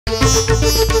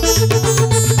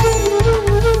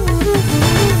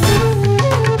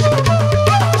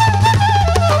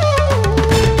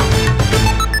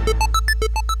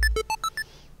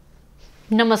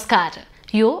नमस्कार,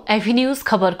 यो एभिन्यूज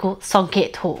खबरको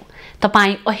संकेत हो।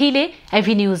 तपाई अहिले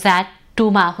एभिन्यूज@2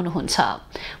 मा हुनुहुन्छ।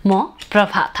 म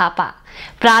प्रभा थापा।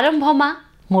 प्रारम्भमा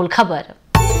मूल खबर।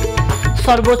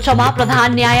 सर्वोच्चमा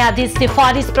प्रधान न्यायाधीश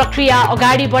सिफारिस प्रक्रिया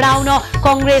अगाडि बढाउन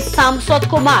कांग्रेस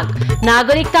सांसदको माग।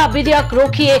 नागरिकता विधेयक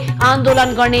रोकिए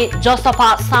आन्दोलन गर्ने जसपा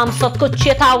सांसदको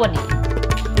चेतावनी।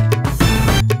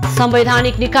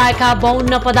 संवैधानिक निकायका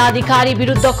 52 पदाधिकारी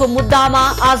विरुद्धको मुद्दामा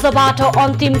आजबाट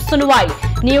अन्तिम सुनवाई।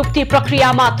 नियुक्ति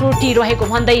प्रक्रियामा त्रुटि रहेको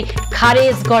भन्दै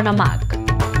खारेज गर्न माग।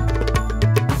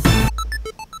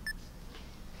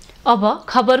 अब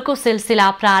खबरको सिलसिला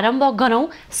प्रारम्भ गरौं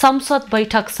संसद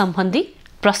बैठक सम्बन्धी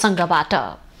प्रसंगबाट।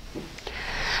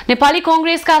 नेपाली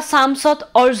कांग्रेसका सांसद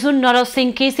अर्जुन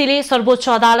नरसिंह केसीले सर्वोच्च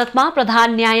अदालतमा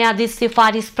प्रधान न्यायाधीश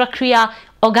सिफारिस प्रक्रिया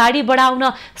अगाडि बढाउन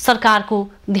सरकारको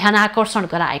ध्यानाकर्षण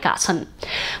गराएका छन्।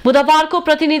 बुधबारको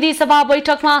प्रतिनिधि सभा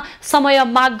बैठकमा समय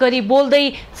माग गरी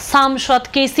बोल्दै सांसद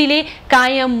केसीले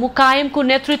कायम मुकायमको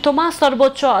नेतृत्वमा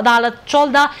सर्वोच्च अदालत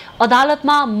चल्दा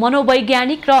अदालतमा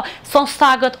मनोवैज्ञानिक र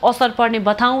संस्थागत असर पर्ने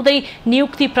बताउँदै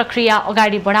नियुक्ति प्रक्रिया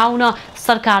अगाडि बढाउन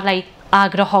सरकारलाई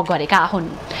आग्रह गरेका हुन्।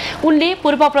 उनले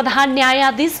पूर्व प्रधान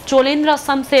न्यायाधीश चोलेन्द्र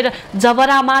शमशेर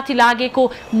जबरामाथि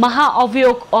लागेको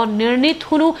महाअभियोग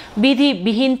अनिर्णित हुनु विधि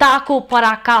विहीनताको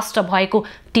पराकाष्ठ भएको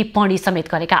टिप्पणी समेत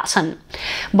गरेका छन्।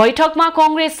 बैठकमा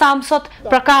कांग्रेस सांसद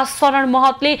प्रकाश शरण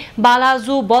महतले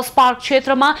बालाजु बस पार्क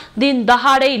क्षेत्रमा दिन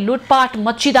दहाडै लुटपाट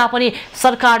मच्चिदा पनि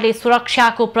सरकारले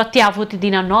सुरक्षाको प्रत्याभूति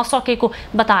दिन नसकेको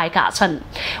बताएका छन्।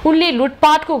 उनले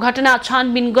लुटपाटको घटना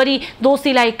छानबिन गरी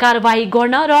दोषीलाई कारबाही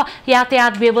गर्न र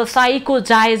यातायात व्यवसायीको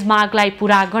जायज मागलाई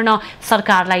पूरा गर्न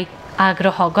सरकारलाई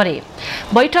आग्रह गरे।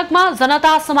 बैठकमा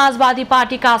जनता समाजवादी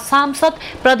पार्टीका सांसद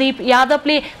प्रदीप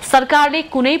यादवले सरकारले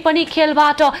कुनै पनि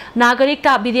खेलबाट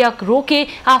नागरिकता विधेयक रोके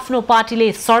आफ्नो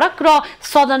पार्टीले सडक र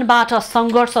सदनबाट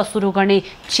संघर्ष सुरु गर्ने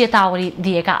चेतावनी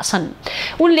दिएका छन्।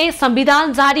 उनले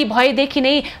संविधान जारी भएदेखि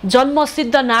नै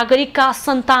जन्मसिद्ध नागरिकका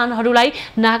सन्तानहरूलाई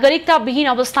नागरिकता विहीन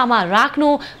अवस्थामा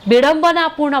राख्नु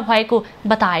विडम्बनापूर्ण भएको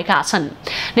बताएका छन्।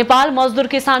 नेपाल मजदुर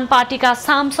किसान पार्टीका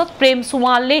सांसद प्रेम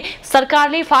सुवालले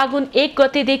सरकारले फागुन 1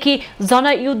 गतेदेखि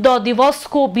जनयुद्ध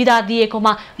दिवसको बिदा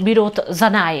दिएकोमा विरोध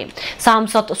जनाए।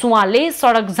 सांसद सुवालले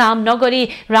सडक जाम नगरी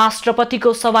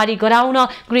राष्ट्रपतिको सवारी गराउन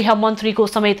गृहमन्त्रीको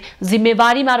समेत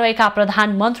जिम्मेवारीमा रहेका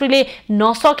प्रधानमन्त्रीले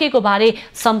नसकेको बारे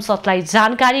संसदलाई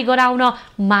जानकारी गराउन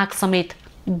माग समेत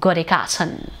गरेका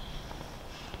छन्।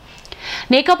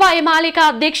 नेकपा एमालेका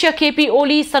अध्यक्ष केपी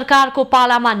ओली सरकारको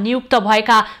पालामा नियुक्त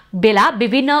भएका बेला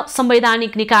विभिन्न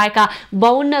संवैधानिक निकायका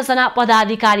 52 जना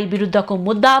पदाधिकारी विरुद्धको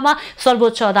मुद्दामा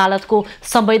सर्वोच्च अदालतको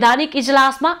संवैधानिक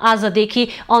इजलासमा आजदेखि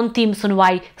अन्तिम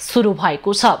सुनवाई सुरु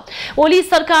भएको छ। ओली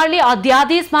सरकारले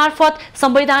अध्यादेश मार्फत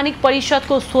संवैधानिक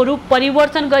परिषदको स्वरूप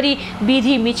परिवर्तन गरी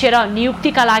विधि मिचेर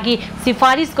नियुक्तिका लागि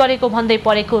सिफारिस गरेको भन्दै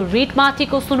परेको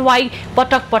रिटमाथिको सुनवाई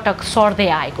पटक पटक सर्दै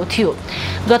आएको थियो।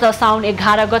 गत साउन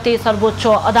 11 गते सर्वोच्च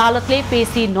अदालतले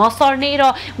पेशी नसर्ने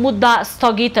र मुद्दा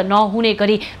स्थगित नहुने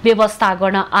गरी व्यवस्था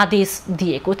गर्न आदेश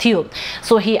दिएको थियो।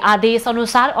 सोही आदेश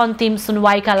अनुसार अन्तिम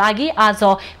सुनवाईका लागि आज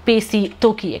पेशी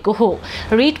तोकिएको हो।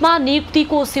 रिटमा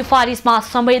नियुक्तिको सिफारिसमा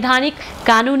संवैधानिक,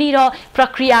 कानूनी र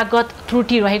प्रक्रियागत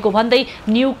त्रुटि रहेको भन्दै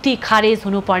नियुक्ति खारेज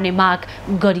हुनुपर्ने माग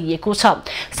गरिएको छ।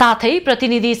 साथै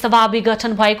प्रतिनिधि सभा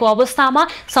विघटन भएको अवस्थामा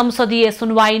संसदीय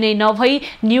सुनवाई नै नभई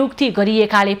नियुक्ति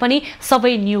गरिएकाले पनि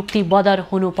सबै नियुक्ति बदर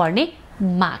हुनुपर्ने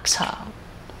माग छ।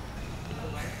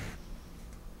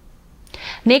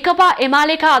 नेकपा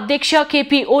एमालेका अध्यक्ष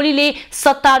केपी ओलीले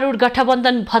सत्तारूढ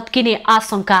गठबन्धन भत्किने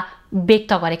आशंका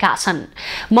व्यक्त गरेका छन्।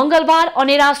 मंगलबार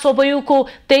अनेरा सोबयुको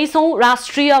 23औं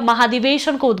राष्ट्रिय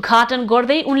महाधिवेशनको उद्घाटन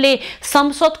गर्दै उनले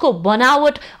संसदको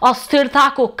बनावट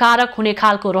अस्थिरताको कारक हुने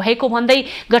खालको रहेको भन्दै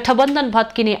गठबन्धन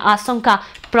भत्किने आशंका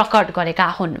प्रकट गरेका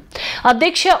हुन्।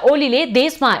 अध्यक्ष ओलीले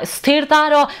देशमा स्थिरता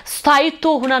र स्थायित्व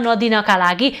हुन नदिनका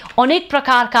लागि अनेक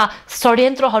प्रकारका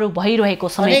षड्यन्त्रहरू भइरहेको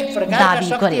समेत दाबी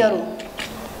गरे।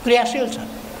 क्रियाशील छन्,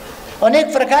 अनेक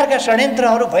प्रकारका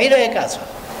षड्यन्त्रहरू भइरहेका छन्।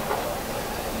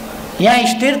 यहाँ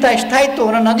स्थिरता स्थायित्व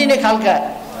हुन नदिने खालका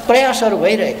प्रयासहरू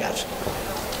भइरहेका छन्।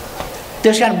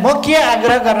 त्यसकारण म के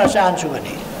आग्रह गर्न चाहन्छु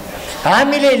भने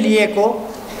हामीले लिएको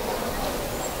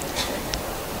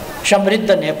समृद्ध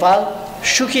नेपाल,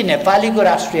 सुखी नेपालीको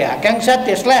राष्ट्रिय आकांक्षा,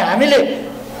 त्यसलाई हामीले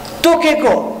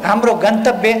तोकेको हाम्रो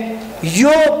गन्तव्य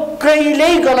यो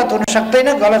कहिल्यै गलत हुन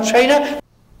सक्दैन, गलत छैन।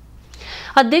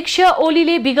 अध्यक्ष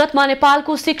ओलीले विगतमा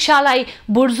नेपालको शिक्षालाई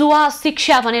बुर्जुवा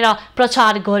शिक्षा भनेर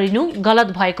प्रचार गरिनु गलत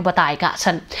भएको बताएका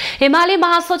छन्। एमाले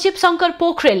महासचिव शंकर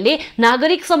पोखरेलले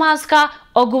नागरिक समाजका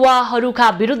अगुवाहरूका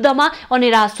विरुद्धमा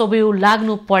अनेरा सोब्यू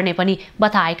लाग्नु पर्ने पनि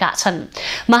बताएका छन्।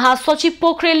 महासचिव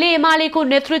पोखरेलले एमालेको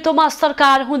नेतृत्वमा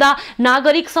सरकार हुँदा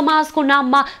नागरिक समाजको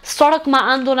नाममा सडकमा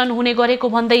आन्दोलन हुने गरेको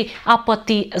भन्दै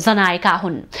आपत्ति जनाएका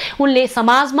हुन्। उनले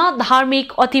समाजमा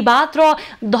धार्मिक अतिवाद र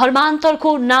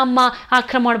धर्मान्तरको नाममा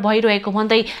आक्रमण भइरहेको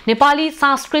भन्दै नेपाली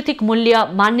सांस्कृतिक मूल्य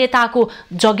मान्यताको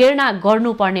जगेर्ना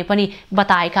गर्नुपर्ने पनि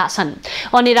बताएका छन्।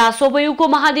 अनेरा सोब्यूको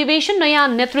महाधिवेशन नयाँ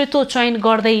नेतृत्व चयन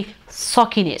गर्दै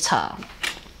सकिनेछ।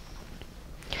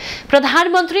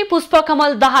 प्रधानमन्त्री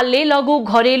पुष्पकमल दाहालले लघु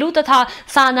घरेलु तथा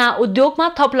साना उद्योगमा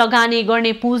थप लगानी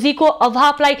गर्ने पुँजीको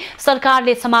अभावलाई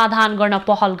सरकारले समाधान गर्न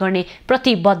पहल गर्ने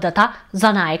प्रतिबद्धता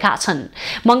जनाएका छन्।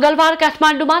 मंगलबार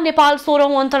काठमाडौँमा नेपाल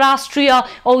 16औं अन्तर्राष्ट्रिय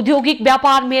औद्योगिक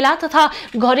व्यापार मेला तथा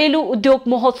घरेलु उद्योग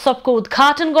महोत्सवको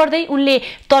उद्घाटन गर्दै उनले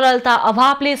तरलता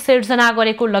अभावले सिर्जना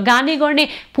गरेको लगानी गर्ने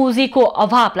पुँजीको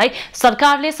अभावलाई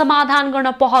सरकारले समाधान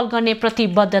गर्न पहल गर्ने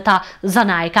प्रतिबद्धता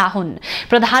जनाएका हुन्।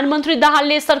 प्रधानमन्त्री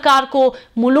दाहालले सरकारको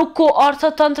मुलुकको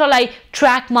अर्थतन्त्रलाई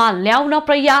ट्र्याकमा ल्याउन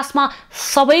प्रयासमा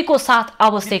सबैको साथ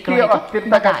आवश्यक रहेको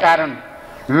अस्तित्वका कारण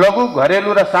लघु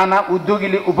घरेलु र साना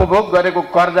उद्योगीले उपभोग गरेको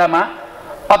कर्जामा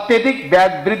अत्यधिक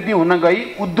ब्याज वृद्धि हुन गई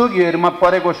उद्योगीहरूमा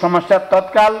परेको समस्या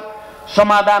तत्काल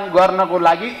समाधान गर्नको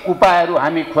लागि उपायहरू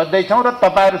हामी खोज्दैछौँ र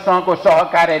तपाईहरुसँगको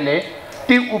सहकार्यले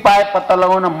ती उपाय पत्ता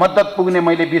लगाउन मद्दत पुग्ने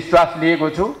मैले विश्वास लिएको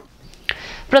छु।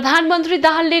 प्रधानमन्त्री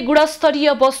दाहालले गुणस्तरीय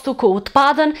वस्तुको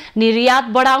उत्पादन, निर्यात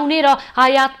बढाउने र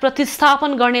आयात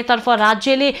प्रतिस्थापन गर्नेतर्फ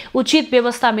राज्यले उचित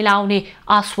व्यवस्था मिलाउने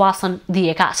आश्वासन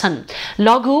दिएका छन्।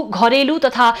 लघु घरेलु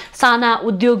तथा साना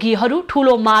उद्योगीहरू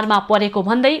ठूलो मारमा परेको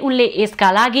भन्दै उनले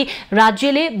यसका लागि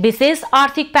राज्यले विशेष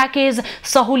आर्थिक प्याकेज,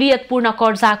 सहुलियतपूर्ण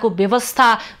कर्जाको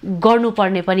व्यवस्था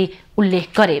गर्नुपर्ने पनि उल्लेख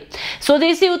गरे।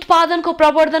 स्वदेशी उत्पादनको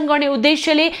प्रवर्धन गर्ने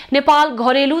उद्देश्यले नेपाल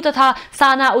घरेलु तथा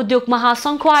साना उद्योग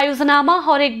महासंघको आयोजनामा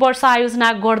हरेक वर्ष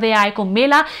आयोजना गर्दै आएको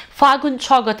मेला फागुन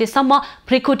 6 गतेसम्म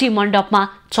भृकुटी मण्डपमा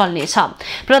चल्नेछ।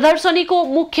 प्रदर्शनीको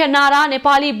मुख्य नारा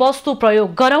नेपाली वस्तु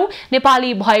प्रयोग गरौं,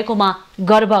 नेपाली भएकोमा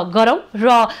गर्व गरौं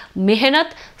र मेहनत,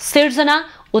 सिर्जना,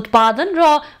 उत्पादन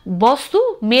र वस्तु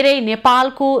मेरै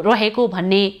नेपालको रहेको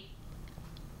भन्ने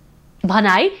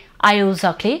भनाई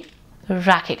आयोजकले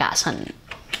राखेका छन्।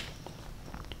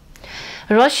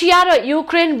 रसिया र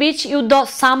युक्रेन बीच युद्ध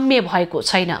साम्य भएको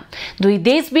छैन। दुई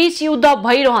देश बीच युद्ध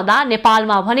भइरहँदा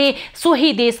नेपालमा भने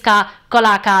सोही देशका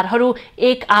कलाकारहरू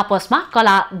एक आपसमा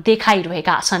कला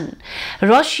देखाइरहेका छन्।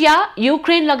 रसिया,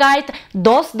 युक्रेन लगायत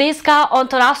 10 देशका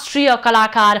अन्तर्राष्ट्रिय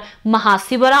कलाकार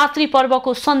महाशिवरात्रि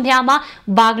पर्वको सन्ध्यामा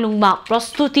बागलुङमा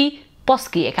प्रस्तुति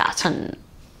पस्किएका छन्।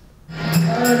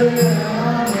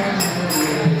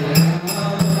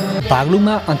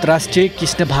 बागलुङमा अन्तर्राष्ट्रिय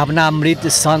कृष्ण भावनामृत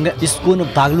सङ्घ स्कुन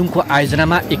बागलुङको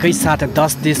आयोजनामा एकैसाथ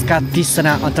 10 देशका 30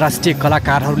 जना अन्तर्राष्ट्रिय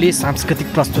कलाकारहरूले सांस्कृतिक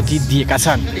प्रस्तुति दिएका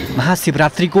छन्।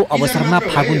 महाशिवरात्रिको अवसरमा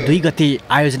फागुन 2 गते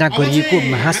आयोजना गरिएको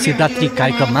महाशिवरात्रि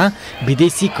कार्यक्रममा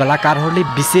विदेशी कलाकारहरूले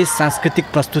विशेष सांस्कृतिक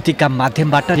प्रस्तुतिका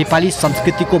माध्यमबाट नेपाली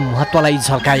संस्कृतिको महत्त्वलाई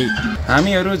झल्काए।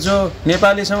 हामीहरू जो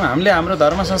नेपाली छौँ, हामीले हाम्रो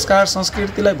धर्म संस्कार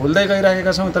संस्कृतिलाई भुल्दै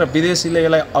गइराखेका छौँ, तर विदेशीले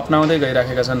यसलाई अपनाउँदै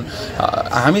गइराखेका छन्।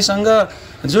 हामीसँग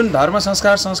जुन धर्म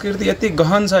संस्कार संस्कृति यति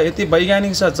गहन छ, यति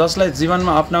वैज्ञानिक छ, जसलाई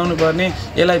जीवनमा अपनाउनु पर्ने,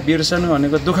 यसलाई बिर्सनु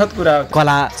भनेको दुःखद कुरा हो।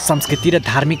 कला, संस्कृति र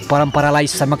धार्मिक परम्परालाई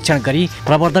संरक्षण गरी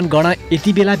प्रवर्धन गर्न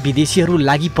यति बेला विदेशीहरू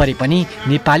लागि परे पनि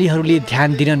नेपालीहरूले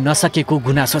ध्यान दिन नसकेको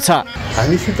गुनासो छ।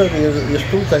 हामीसित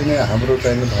यस्तो चाहिने हाम्रो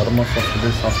चाहिने धर्म संस्कृति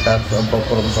संस्कार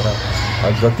परम्परा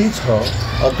जति छ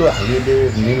त्यो हामीले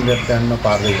निर्व्याख्यानमा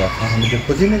पार्दै गर्छौँ। हामीले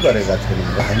खोजी नै गरेका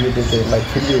छैनौँ। हामीले त्यसलाई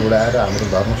खिल्ली उडाएर हाम्रो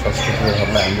धर्म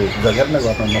संस्कृतिहरूलाई हामीले जगेर्ना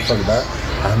गर्न नसक्दा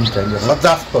हामी चाहिँ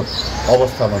लज्जास्पद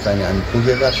अवस्थामा चाहिँ हामी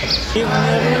पुगेका छौँ।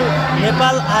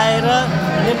 नेपाल आएर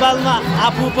नेपालमा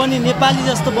आफू पनि नेपाली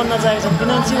जस्तो बन्न चाहेका छन्।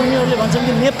 किनभने उनीहरूले भन्छन्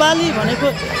कि नेपाली भनेको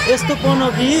यस्तो पन हो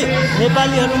कि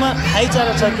नेपालीहरूमा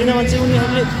भाइचारा छ। किनभने चाहिँ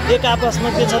उनीहरूले एक आपसमा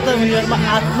के छ त, उनीहरूमा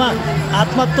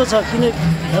आत्मत्व छ। किन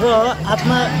र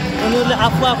आत्मा उनीहरूले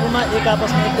आफूमा एक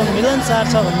आपसमा एकदम मिलनसार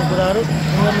छ भन्ने कुराहरू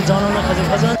उनीहरूले जनाउन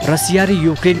खोजेका छन्। रसिया र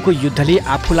युक्रेनको युद्धले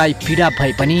आफूलाई पीडा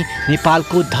भए पनि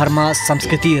नेपालको धर्म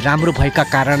संस्कृति राम्रो भएका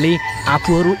कारणले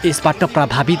आफूहरू यसबाट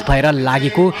प्रभावित भएर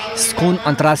लागेको स्कोन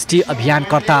अन्तर्राष्ट्रिय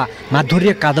अभियानकर्ता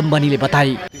माधुर्य कादम्बनीले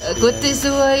बताए।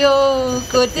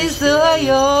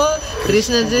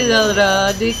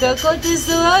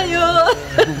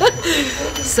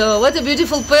 So what a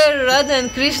beautiful pair, Radha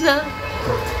and Krishna.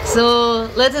 So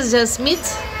let us just meet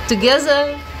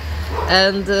together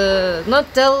and not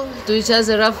tell to each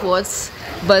other rough words,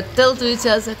 but tell to each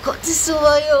other kati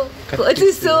suvayo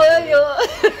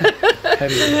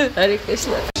Hare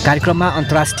Krishna. कार्यक्रममा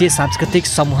अन्तर्राष्ट्रिय सांस्कृतिक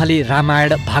समूहले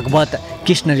रामायण, भागवत,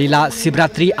 कृष्णलीला,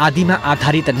 शिवरात्रि आदिमा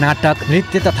आधारित नाटक,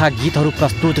 नृत्य तथा गीतहरू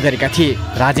प्रस्तुत गरेका थिए।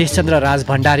 राजेश चन्द्र राज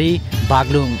भण्डारी,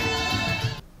 बागलुङ।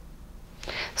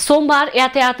 सोमबार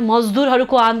यातायात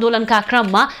मजदुरहरूको आन्दोलनका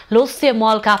क्रममा लोस्से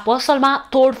मलका पसलमा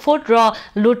तोडफोड र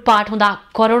लुटपाट हुँदा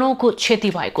करोडौंको क्षति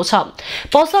भएको छ।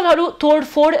 पसलहरू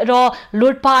तोडफोड र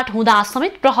लुटपाट हुँदा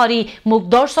समेत प्रहरी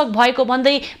मुखदर्शक भएको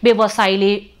भन्दै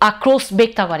व्यवसायीले आक्रोश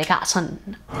व्यक्त गरेका छन्।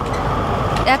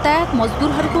 यातायात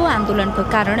मजदुरहरूको आन्दोलनको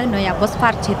कारण नयाँ बस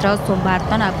पार्क क्षेत्र सोमबार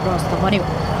तनावग्रस्त बन्यो।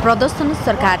 प्रदर्शन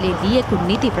सरकारले लिएको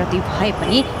नीतिप्रति भए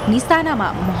पनि निशानामा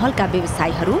महलका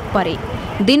व्यवसायीहरू परे।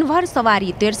 दिनभर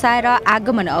सवारी तेर्साएर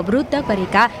आगमन अवरुद्ध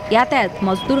गरेका यातायात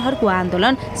मजदुरहरूको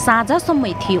आन्दोलन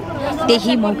साँझसम्मै थियो।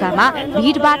 त्यही मौकामा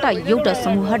भिडबाट एउटा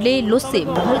समूहले लोस्से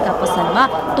महलका पसलमा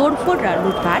तोडफोड र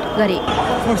लुटपाट गरे।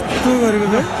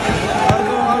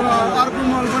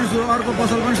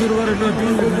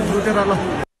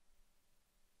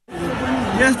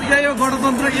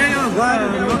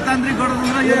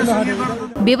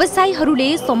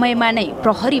 व्यवसायीहरूले समयमा नै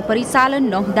प्रहरी परिचालन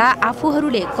नहुँदा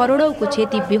आफूहरूले करोडौंको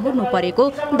क्षति बेहोर्नु परेको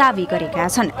दावी गरेका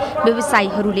छन्।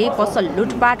 व्यवसायीहरूले पसल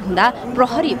लुटपाट हुँदा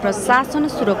प्रहरी प्रशासन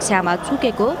सुरक्षामा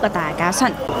चुकेको बताएका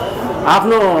छन्।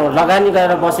 आफ्नो लगानी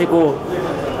गरेर बसेको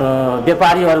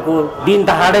व्यापारीहरूको दिन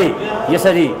दहाडै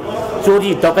यसरी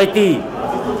चोरी डकैती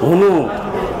हुनु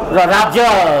र राज्य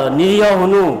निरीह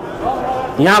हुनु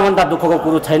यहाँभन्दा दुःखको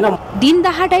कुरो छैन। दिन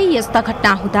दहाडै यस्ता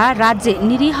घटना हुँदा राज्य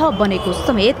निरीह बनेको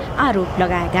समेत आरोप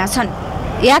लगाएका छन्।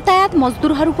 यातायात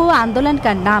मजदुरहरूको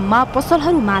आन्दोलनका नाममा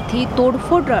पसलहरूमाथि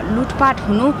तोडफोड र लुटपाट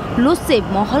हुनु लोस्से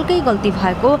महलकै गल्ती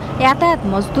भएको यातायात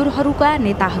मजदुरहरूका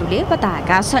नेताहरूले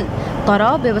बताएका छन्। तर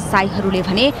व्यवसायीहरूले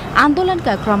भने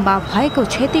आन्दोलनका क्रममा भएको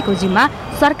क्षतिको जिम्मा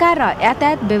सरकार र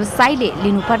यातायात व्यवसायीले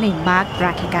लिनुपर्ने माग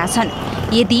राखेका छन्।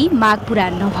 यदि माग पूरा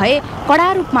नभए कडा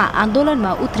रूपमा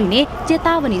आन्दोलनमा उत्रिने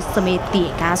चेतावनी समेत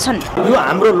दिएका छन्। यो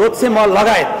हाम्रो लोत्से मल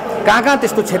लगायत कहाँ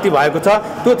त्यस्तो क्षति भएको छ,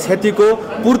 त्यो क्षतिको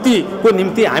पूर्तिको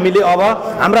निम्ति हामीले अब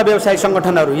हाम्रा व्यवसायिक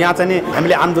सङ्गठनहरू यहाँ चाहिँ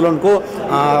हामीले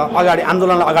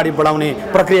आन्दोलनलाई अगाडि बढाउने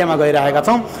प्रक्रियामा गइरहेका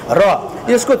छौँ र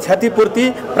यसको क्षतिपूर्ति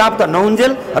प्राप्त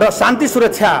नहुन्जेल र शान्ति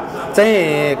सुरक्षा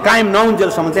चाहिँ कायम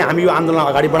नहुन्जेलसम्म चाहिँ हामी यो आन्दोलन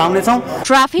अगाडि बढाउनेछौँ।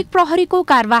 ट्राफिक प्रहरीको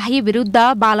कारवाही विरुद्ध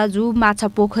बालाजु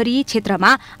माछापोखरी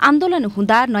क्षेत्रमा आन्दोलन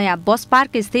हुँदा नयाँ बस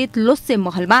पार्क स्थित लोस्से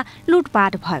महलमा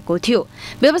लुटपाट भएको थियो।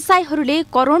 व्यवसायीहरूले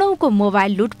करोडौंको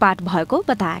मोबाइल लुटपाट भएको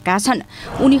बताएका छन्।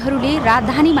 उनीहरूले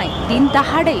राजधानीमा दिन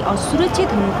दहाडै असुरक्षित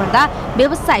हुनुपर्दा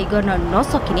व्यवसाय गर्न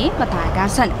नसकिने बताएका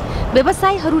छन्।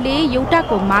 व्यवसायीहरूले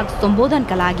एउटाको माग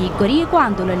सम्बोधनका लागि गरिएको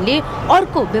आन्दोलनले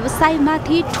अर्को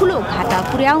व्यवसायमाथि ठूलो घाटा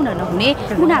पुर्याउन नहुने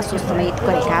गुनासो समेत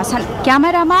गरेका छन्।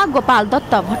 क्यामेरामा गोपाल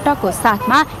दत्त भट्टको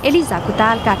साथमा एलिजा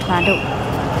कुताल, काठमाडौँ।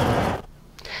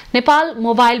 नेपाल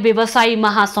मोबाइल व्यवसायी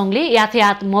महासंघले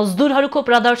यातायात मजदुरहरूको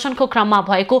प्रदर्शनको क्रममा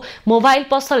भएको मोबाइल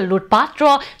पसल लुटपाट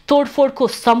र तोडफोडको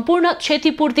सम्पूर्ण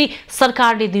क्षतिपूर्ति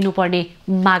सरकारले दिनुपर्ने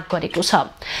माग गरेको छ।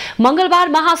 मंगलबार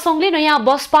महासंघले नयाँ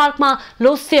बस पार्कमा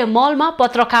लोस्से मलमा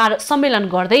पत्रकार सम्मेलन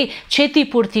गर्दै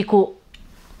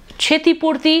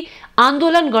क्षतिपूर्ति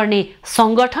आन्दोलन गर्ने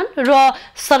संगठन र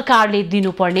सरकारले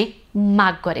दिनुपर्ने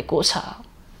माग गरेको छ।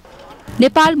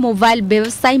 नेपाल मोबाइल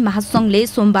व्यवसायी महासंघले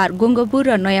सोमबार गुङ्गपुर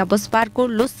र नयाँ बस पार्कको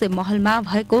लोस्से महलमा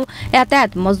भएको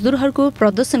यातायात मजदुरहरूको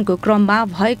प्रदर्शनको क्रममा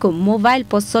भएको मोबाइल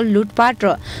पसल लुटपाट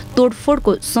र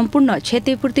तोडफोडको सम्पूर्ण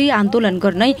क्षतिपूर्ति आन्दोलन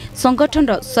गर्नै संगठन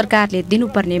र सरकारले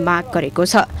दिनुपर्ने माग गरेको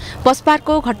छ। बस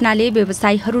पार्कको घटनाले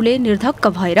व्यवसायीहरूले निर्धक्क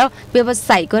भएर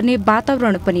व्यवसाय गर्ने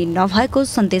वातावरण पनि नभएको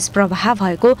सन्देश प्रवाह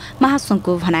भएको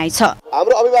महासंघको भनाइ छ।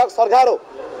 हाम्रो अभिभावक सरकार हो,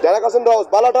 ध्यान आकर्षण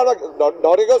रहोस्। बालाटारमा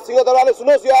ढडेको सिंहदरबारले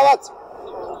सुनोस् यो आवाज।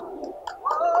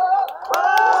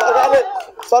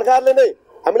 सरकारले नै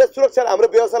हामीले सुरक्षा, हाम्रो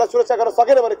व्यवसायलाई सुरक्षा गर्न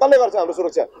सकेन भने कसले गर्छ हाम्रो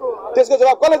सुरक्षा? त्यसको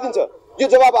जवाब कसले दिन्छ? यो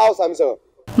जवाब आओस् हामीसँग।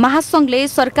 महासंघले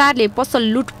सरकारले पसल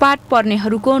लुटपाट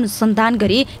पर्नेहरूको अनुसन्धान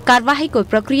गरी कारवाहीको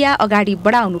प्रक्रिया अगाडि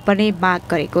बढाउनु पर्ने माग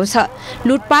गरेको छ।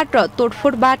 लुटपाट र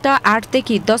तोडफोडबाट 8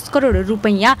 देखि 10 करोड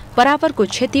रुपैयाँ बराबरको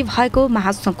क्षति भएको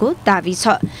महासंघको दावी छ।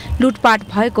 लुटपाट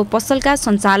भएको पसलका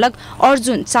सञ्चालक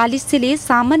अर्जुन चालिसेले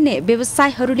सामान्य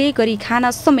व्यवसायीहरूले गरी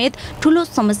खान समेत ठूलो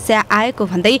समस्या आएको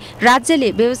भन्दै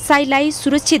राज्यले व्यवसायलाई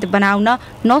सुरक्षित बनाउन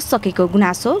नसकेको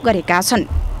गुनासो गरेका छन्।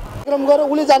 कार्यक्रम गरेर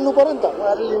उले जान्नु पर्यो नि त,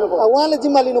 उहाँले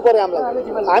जिम्मा लिनु पर्यो हामीलाई।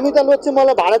 हामी त लोच्छे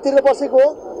मलाई भाडा तिरेर बसेको हो,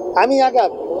 हामी यहाँका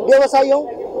व्यवसायी हौँ।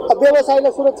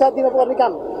 व्यवसायीलाई सुरक्षा दिनुपर्ने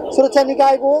काम सुरक्षा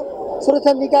निकायको हो।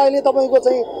 सुरक्षा निकायले तपाईँको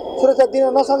चाहिँ सुरक्षा दिन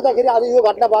नसक्दाखेरि आज यो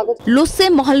घटना भएको छ। लोसे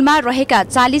महलमा रहेका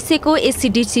 40 को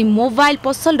एससीडीसी मोबाइल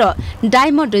पसल र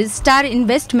डायमन्ड स्टार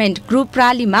इन्भेस्टमेन्ट ग्रुप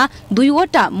प्रालीमा 2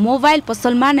 वटा मोबाइल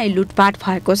पसलमा नै लुटपाट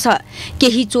भएको छ।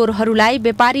 केही चोरहरूलाई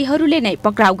व्यापारीहरूले नै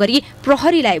पक्राउ गरी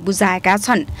प्रहरीलाई बुझाएका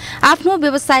छन्। आफ्नो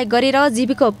व्यवसाय गरेर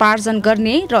जीविकोपार्जन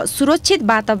गर्ने र सुरक्षित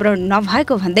वातावरण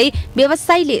नभएको भन्दै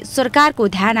व्यवसायीले सरकारको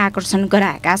ध्यान आकर्षण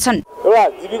गराएका छन्। एउटा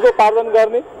जीविकोपार्जन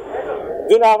गर्ने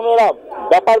जुन आफ्नो एउटा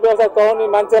व्यापार व्यवसाय चलाउने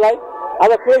मान्छेलाई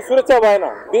आज कुनै सुरक्षा भएन,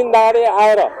 दिन दहाडे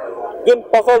आएर जुन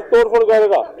पसल तोडफोड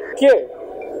गरेर के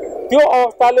त्यो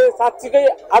अवस्थाले साँच्चीकै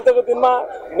आजको दिनमा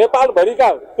नेपालभरिका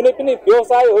कुनै पनि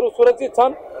व्यवसायहरू सुरक्षित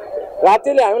छन्?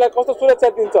 राज्यले हामीलाई कस्तो सुरक्षा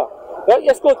दिन्छ र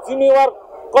यसको जिम्मेवार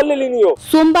कसले लिने हो?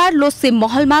 सोमबार लोसे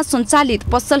महलमा सञ्चालित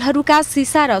पसलहरूका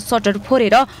सिसा र सटर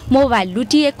फोरेर मोबाइल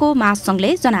लुटिएको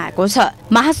महासंघले जनाएको छ।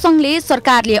 महासंघले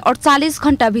सरकारले 48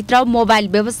 घण्टाभित्र मोबाइल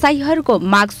व्यवसायीहरूको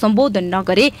माग सम्बोधन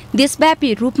नगरे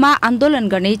देशव्यापी रूपमा आन्दोलन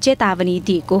गर्ने चेतावनी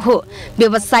दिएको हो।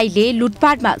 व्यवसायीले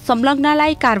लुटपाटमा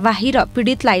संलग्नलाई कारबाही र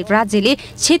पीडितलाई राज्यले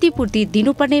क्षतिपूर्ति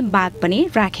दिनुपर्ने माग पनि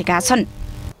राखेका छन्।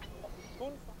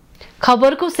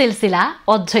 खबरको सिलसिला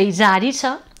अझै जारी छ,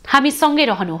 हामी सँगै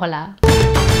रहनुहोला।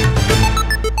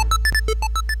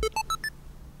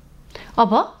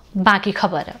 अब बाँकी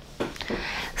खबर।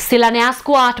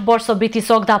 शिलान्यासको 8 वर्ष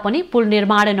बितिसक्दा पनि पुल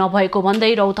निर्माण नभएको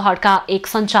भन्दै रौतहटका एक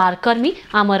सञ्चारकर्मी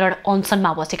आमरण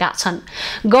अनसनमा बसेका छन्।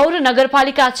 गौर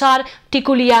नगरपालिका 4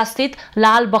 टिकुलिया स्थित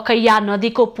लाल बकैया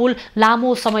नदीको पुल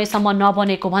लामो समयसम्म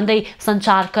नबनेको भन्दै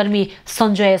सञ्चारकर्मी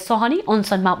सञ्जय सहनी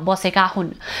अनसनमा बसेका हुन्।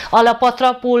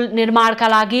 अलपत्र पुल निर्माणका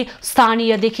लागि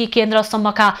स्थानीयदेखि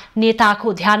केन्द्रसम्मका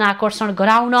नेताको ध्यान आकर्षण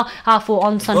गराउन आफू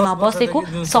अनसनमा बसेको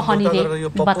सहनीले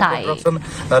बताए।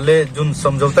 जुन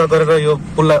सम्झौता गरेर यो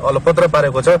पुललाई अलपत्र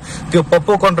पारेको छ त्यो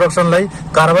पप्पो कन्स्ट्रक्सनलाई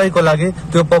कारबाहीको लागि,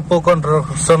 त्यो पप्पो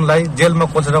कन्स्ट्रक्सनलाई जेलमा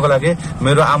कोच्नको लागि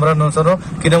मेरो आमरण अनसन हो।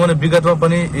 किनभने विगतमा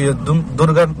पनि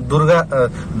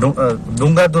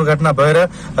डुङ्गा दुर्घटना भएर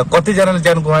कतिजनाले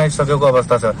ज्यान गुमाइसकेको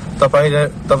अवस्था छ।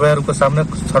 तपाईहरूको सामने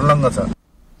संलग्न छ।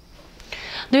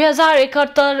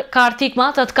 2071 कार्तिकमा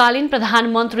तत्कालीन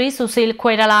प्रधानमन्त्री सुशील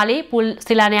कोइरालाले पुल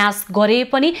शिलान्यास गरे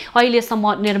पनि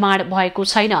अहिलेसम्म निर्माण भएको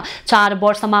छैन। 4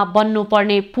 वर्षमा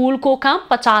बन्नुपर्ने पुलको काम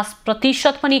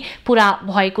 50% पनि पूरा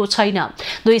भएको छैन।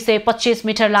 225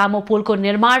 मिटर लामो पुलको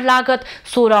निर्माण लागत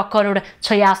 16 करोड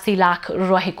 86 लाख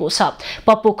रहेको छ।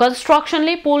 पप्पू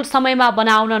कन्स्ट्रक्सनले पुल समयमा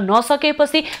बनाउन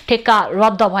नसकेपछि ठेक्का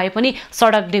रद्द भए पनि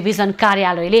सडक डिभिजन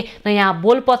कार्यालयले नयाँ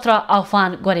बोलपत्र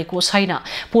आह्वान गरेको छैन।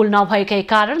 पुल नभएकै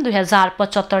कारण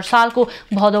 2075 सालको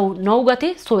भदौ 9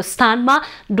 गते सो स्थानमा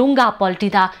डुङ्गा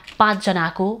पल्टिँदा 5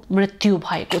 जनाको मृत्यु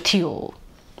भएको थियो।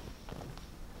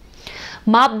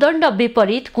 मापदण्ड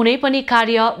विपरीत कुनै पनि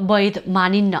कार्य वैध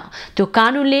मानिन्न, त्यो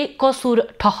कानूनले कसुर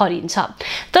ठहरिन्छ।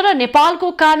 तर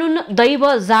नेपालको कानून दैव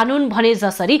जानुन भने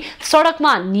जसरी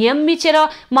सडकमा नियम मिचेर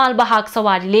मालवाहक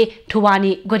सवारीले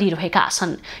ढुवानी गरिरहेका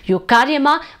छन्। यो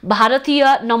कार्यमा भारतीय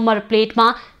नम्बर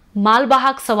प्लेटमा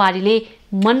मालवाहक सवारीले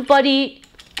मनपरी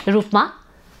रूपमा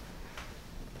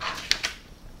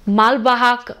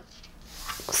मालवाहक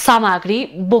सामग्री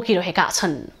बोकिरहेका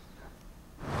छन्।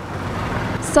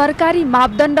 सरकारी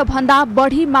मापदण्ड भन्दा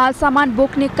बढी माल सामान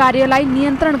बोक्ने कार्यलाई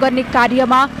नियन्त्रण गर्ने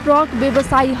कार्यमा ट्रक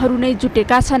व्यवसायीहरू नै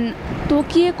जुटेका छन्।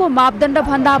 तोकिएको मापदण्ड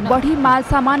भन्दा बढी माल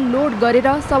सामान लोड गरेर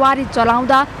सवारी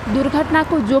चलाउँदा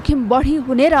दुर्घटनाको जोखिम बढी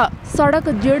हुने र सडक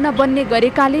जीर्ण बन्ने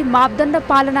गरेकाले मापदण्ड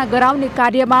पालना गराउने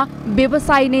कार्यमा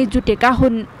व्यवसायी नै जुटेका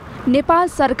हुन्। नेपाल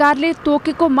सरकारले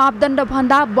तोकेको मापदण्ड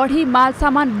भन्दा बढी माल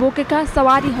सामान बोकेका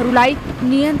सवारीहरूलाई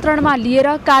नियन्त्रणमा लिएर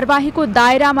कारबाहीको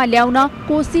दायरामा ल्याउन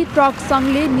कोशी ट्रक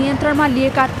संघले नियन्त्रणमा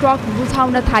लिएका ट्रक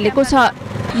बुझाउन थालेको छ।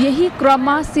 यही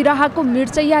क्रममा सिराहाको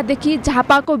मिर्चैयादेखि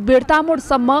झापाको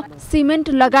बेर्तामोडसम्म सिमेन्ट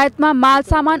लगायतमा माल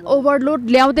सामान ओभरलोड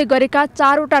ल्याउँदै गरेका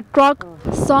 4 वटा ट्रक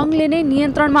संघले नै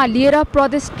नियन्त्रणमा लिएर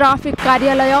प्रदेश ट्राफिक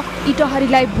कार्यालय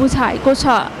इटहरीलाई बुझाएको छ।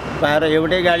 पाएर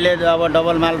एउटै गाडीले अब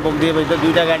डबल माल बोकिदिएपछि त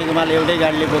 2टा गाडीको माल एउटै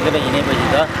गाडीले बोकेर हिँडेपछि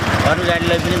त अरू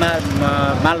गाडीलाई पनि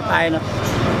माल पाएन,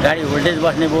 गाडी भोल्टेज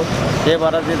बस्ने भयो। त्यही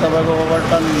भएर चाहिँ तपाईँको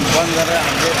ओभरटर्न बन्द गरेर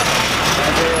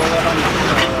हामीले ओभरटर्न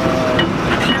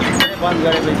बन्द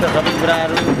गरेपछि त सबै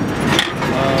कुराहरू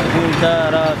हुन्छ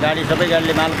र सबै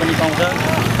गाडीले माल पनि पाउँछ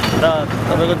र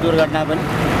तपाईँको दुर्घटना पनि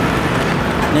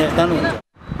नियन्त्रण हुन्छ।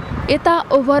 यता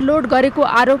ओभरलोड गरेको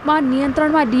आरोपमा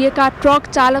नियन्त्रणमा लिएका ट्रक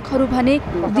चालकहरू भने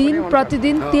दिन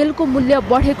प्रतिदिन तेलको मूल्य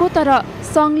बढेको तर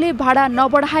संघले भाडा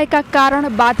नबढाएका कारण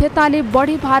बाध्यताले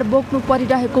बढी भार बोक्नु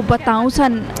परिरहेको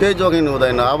बताउँछन्। त्यही जोखिम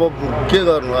हुँदैन, अब के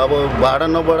गर्नु, अब भाडा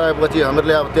नबढाएपछि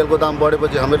हामीहरूले अब तेलको दाम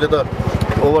बढेपछि हामीहरूले त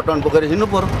ओभरटर्न बोकेर हिँड्नु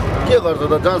पर्यो। के गर्छ त,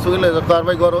 जहाँसुकैले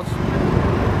कारबाही गरोस्।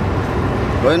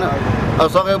 होइन अब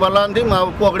सकेको लान्थ्यौँ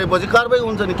अब पक्रेपछि कारबाही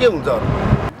हुन्छ नि के हुन्छ अरू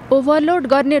ओभरलोड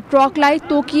गर्ने ट्रकलाई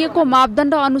तोकिएको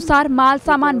मापदण्ड अनुसार माल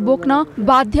सामान बोक्न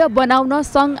बाध्य बनाउन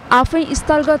सङ्घ आफै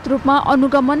स्थलगत रूपमा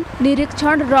अनुगमन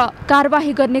निरीक्षण र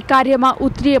कारबाही गर्ने कार्यमा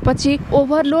उत्रिएपछि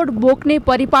ओभरलोड बोक्ने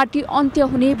परिपाटी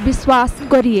अन्त्य हुने विश्वास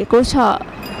गरिएको छ।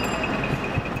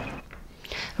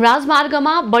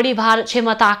 राजमार्गमा बढी भार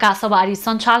क्षमताका सवारी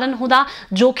सञ्चालन हुँदा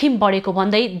जोखिम बढेको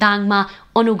भन्दै दाङमा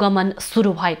अनुगमन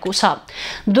सुरु भएको छ।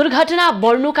 दुर्घटना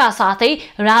बढ्नुका साथै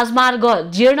राजमार्ग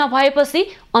जीर्ण भएपछि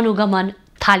अनुगमन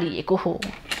थालिएको हो।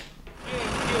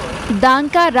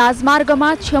 दाङका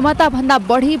राजमार्गमा क्षमताभन्दा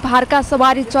बढी भारका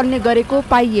सवारी चल्ने गरेको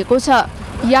पाइएको छ।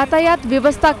 यातायात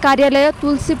व्यवस्था कार्यालय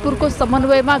तुलसीपुरको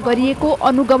समन्वयमा गरिएको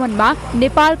अनुगमनमा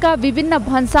नेपालका विभिन्न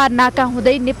भन्सार नाका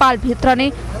हुँदै नेपालभित्र नै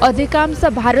अधिकांश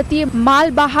भारतीय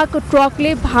मालवाहक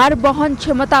ट्रकले भार वहन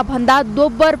क्षमता भन्दा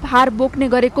दोब्बर भार बोक्ने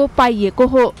गरेको पाइएको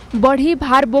हो। बढी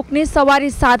भार बोक्ने सवारी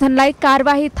साधनलाई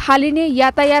कारबाही थालिने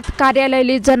यातायात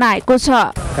कार्यालयले जनाएको छ।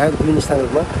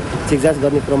 स्थानमा चेक जाँच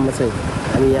गर्ने क्रममा चाहिँ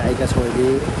हामी यहाँ आएका छौँ अहिले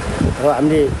र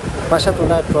हामीले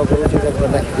 5-7वटा ट्रकहरू चेक जाँच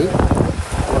गर्दाखेरि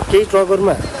केही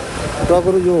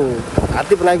ट्रकहरू यो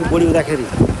हातले बनाएको बोडी हुँदाखेरि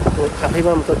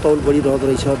आफैमा मतलब तौल बढी रहँदो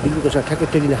रहेछ, बिल्कुलको साथ ठ्याक्कै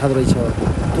टेलिन खाँदो रहेछ।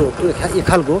 त्यो एक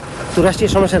खालको त्यो राष्ट्रिय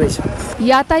समस्या रहेछ।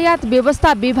 यातायात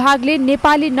व्यवस्था विभागले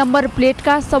नेपाली नम्बर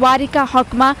प्लेटका सवारीका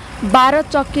हकमा 12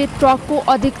 चक्के ट्रकको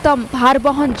अधिकतम भार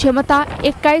वहन क्षमता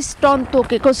 21 टन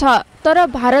तोकेको छ। तर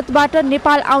भारतबाट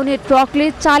नेपाल आउने ट्रकले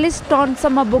 40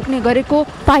 टनसम्म बोक्ने गरेको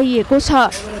पाइएको छ।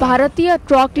 भारतीय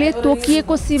ट्रकले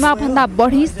तोकिएको सीमाभन्दा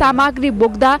बढी सामग्री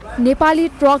बोक्दा नेपाली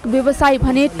ट्रक व्यवसायी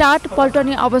भने टाट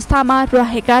पल्टने अवस्थामा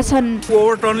रहेका छन्।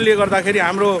 ओभरटर्नले गर्दाखेरि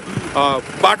हाम्रो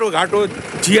बाटोघाटो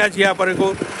झिया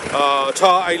परेको छ।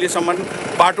 अहिलेसम्म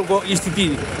बाटोको स्थिति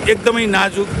एकदमै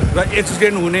नाजुक र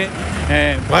एक्सिडेन्ट हुने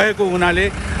भएको हुनाले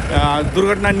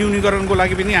दुर्घटना न्यूनीकरणको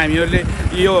लागि पनि हामीहरूले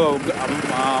यो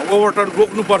ओभरटर्न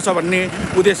रोक्नुपर्छ भन्ने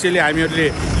उद्देश्यले हामीहरूले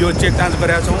यो चेक जाँच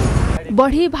गरेका छौँ।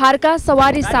 बढी भारका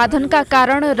सवारी साधनका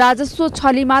कारण राजस्व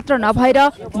छली मात्र नभएर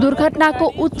दुर्घटनाको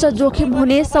उच्च जोखिम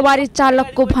हुने सवारी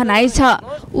चालकको भनाइ छ।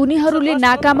 उनीहरूले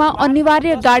नाकामा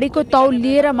अनिवार्य गाडीको तौल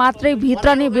लिएर मात्रै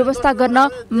भित्रने व्यवस्था गर्न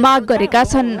माग गरेका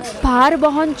छन्। भार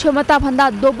वहन क्षमता भन्दा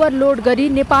दोब्बर लोड गरी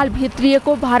नेपाल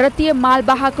भित्रिएको भारतीय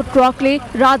मालवाहक ट्रकले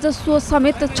राजस्व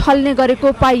समेत छल्ने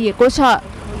गरेको पाइएको छ।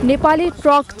 नेपाली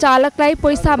ट्रक चालकलाई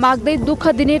पैसा माग्दै दुःख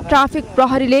दिने ट्राफिक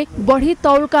प्रहरीले बढी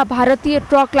तौलका भारतीय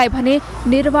ट्रकलाई भने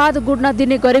निर्बाध गुड्न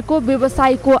दिने गरेको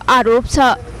व्यवसायीको आरोप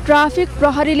छ। ट्राफिक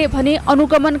प्रहरीले भने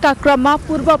अनुगमनका क्रममा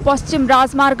पूर्व पश्चिम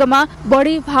राजमार्गमा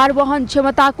बढी भार वहन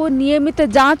क्षमताको नियमित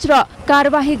जाँच र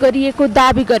कारबाही गरिएको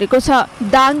दावी गरेको छ।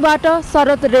 दाङबाट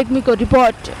शरद रेग्मीको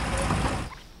रिपोर्ट।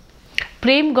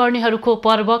 प्रेम गर्नेहरूको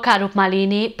पर्वका रूपमा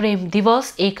लिइने प्रेम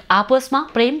दिवस एक आपसमा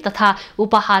प्रेम तथा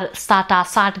उपहार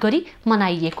साटासाट गरी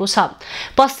मनाइएको छ।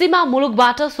 पश्चिमा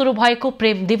मुलुकबाट सुरु भएको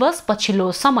प्रेम दिवस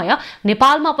पछिल्लो समय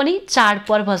नेपालमा पनि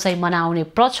चाडपर्व झैं मनाउने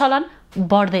प्रचलन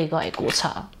बढ्दै गएको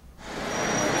छ।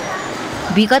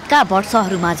 विगतका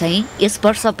वर्षहरूमा झैं यस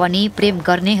वर्ष पनि प्रेम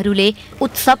गर्नेहरूले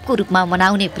उत्सवको रूपमा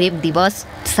मनाउने प्रेम दिवस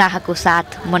उत्साहको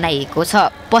साथ मनाइएको छ।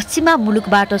 पश्चिमा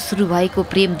मुलुकबाट सुरु भएको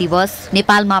प्रेम दिवस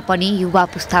नेपालमा पनि युवा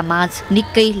पुस्तामाझ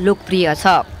निकै लोकप्रिय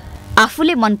छ।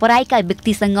 आफूले मन पराएका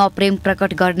व्यक्तिसँग प्रेम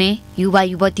प्रकट गर्ने युवा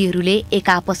युवतीहरूले एक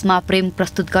आपसमा प्रेम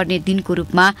प्रस्तुत गर्ने दिनको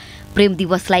रूपमा प्रेम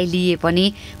दिवसलाई लिए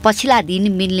पनि पछिल्ला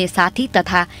दिन मिल्ने साथी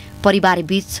तथा परिवार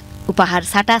बीच उपहार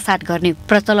साटासाट गर्ने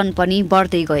प्रचलन पनि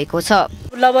बढ्दै गएको छ।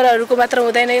 लभरहरूको मात्र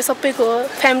हुँदैन, यो सबैको हो।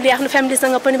 फ्यामिली आफ्नो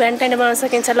फ्यामिलीसँग पनि भ्यालेन्टाइन डे मनाउन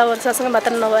सकिन्छ। लभरसँग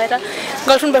मात्र नभएर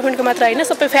गर्लफ्रेन्ड बोयफ्रेन्डको मात्र होइन,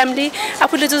 सबै फ्यामिली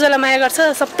आफूले जो जसलाई माया गर्छ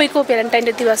सबैको भ्यालेन्टाइन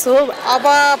डे दिवस हो। अब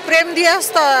प्रेम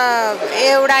दिवस त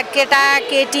एउटा केटा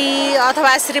केटी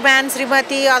अथवा श्रीमान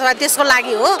श्रीमती अथवा त्यसको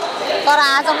लागि हो। तर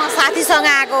आज म साथीसँग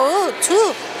आएको छु।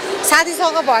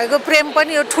 साथीसँग भएको प्रेम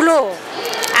पनि यो ठुलो हो।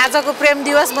 आजको प्रेम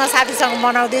दिवस म साथीसँग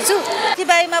मनाउँदैछु।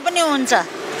 साथीभाइमा पनि हुन्छ।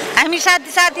 हामी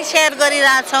साथी सेयर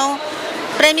गरिरहेछौँ।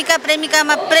 प्रेमिका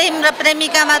प्रेमिकामा प्रेम र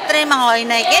प्रेमिका मात्रैमा होइन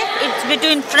के, it's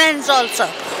between friends also,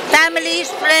 family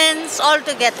friends all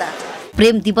together.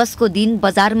 प्रेम दिवसको दिन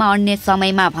बजारमा अन्य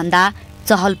समयमा भन्दा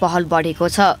चहल पहल बढेको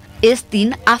छ। यस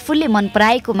दिन आफूले मन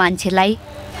पराएको मान्छेलाई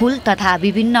फूल तथा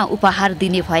विभिन्न उपहार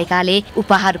दिने भएकाले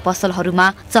उपहार पसलहरूमा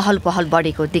चहल पहल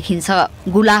बढेको देखिन्छ।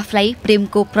 गुलाफलाई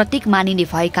प्रेमको प्रतीक मानिने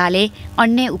भएकाले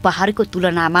अन्य उपहारको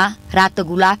तुलनामा रातो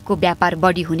गुलाफको व्यापार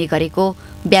बढी हुने गरेको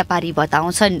व्यापारी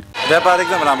बताउँछन्। व्यापार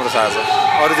एकदम राम्रो छ आज,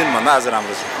 अरू दिन भन्दा आज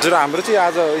राम्रो छ। हजुर हाम्रो चाहिँ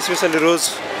आज स्पेसली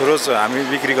रोज हामी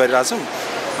बिक्री गरिरहेछौँ।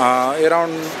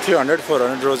 एराउन्ड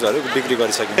 300-400 रोजहरू बिक्री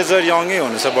गरिसक्यौँ। मेजर यङै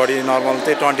हुनुहुन्छ, बढी नर्मल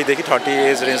त्यही 20 देखि 30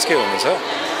 एज रेन्जकै हुनुहुन्छ।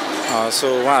 सो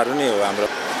उहाँहरू नै हो हाम्रो।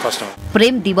 फर्स्टमा।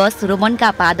 प्रेम दिवस रोमनका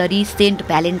पादरी सेन्ट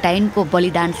भ्यालेन्टाइनको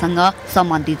बलिदानसँग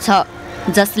सम्बन्धित छ,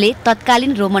 जसले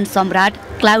तत्कालीन रोमन सम्राट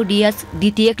क्लाउडियस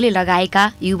द्वितीयले लगाएका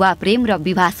युवा प्रेम र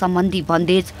विवाह सम्बन्धी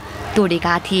बन्देज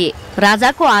तोडेका थिए।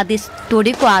 राजाको आदेश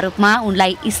तोडेको आरोपमा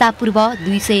उनलाई ईसापूर्व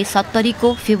 270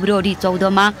 को फेब्रुअरी 14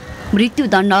 मा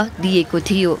मृत्युदण्ड दिएको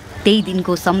थियो। त्यही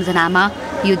दिनको सम्झनामा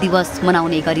यो दिवस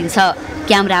मनाउने गरिन्छ।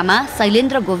 क्यामेरामा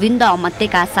शैलेन्द्र गोविन्द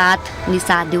अमत्यका साथ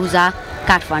निशा देउजा,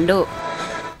 काठमाडौँ।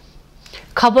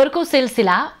 खबरको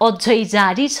सिलसिला अझै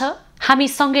जारी छ, हामी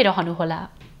सँगै रहनुहोला।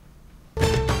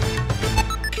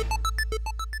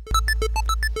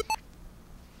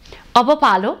 अब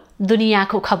पालो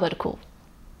दुनियाँको खबरको।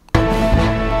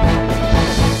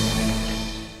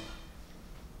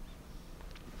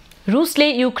 रुसले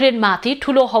युक्रेनमाथि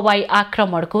ठूलो हवाई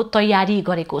आक्रमणको तयारी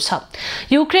गरेको छ।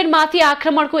 युक्रेनमाथि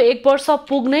आक्रमणको 1 वर्ष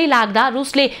पुग्नै लाग्दा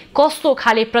रुसले कस्तो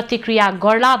खाले प्रतिक्रिया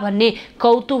गर्ला भन्ने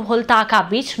कौतूहलताका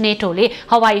बीच नेटोले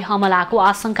हवाई हमलाको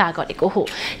आशंका गरेको हो।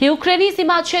 युक्रेनी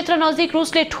सीमा क्षेत्र नजिक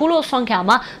रुसले ठूलो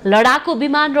संख्यामा लडाकु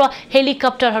विमान र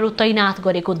हेलिकप्टरहरू तैनात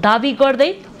गरेको दावी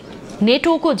गर्दै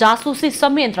नेटोको जासुसी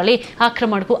संयन्त्रले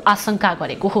आक्रमणको आशंका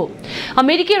गरेको हो।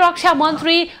 अमेरिकी रक्षा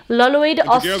मन्त्री ललोइड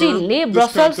अस्टिनले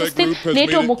ब्रसल्स स्थित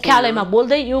नेटो मुख्यालयमा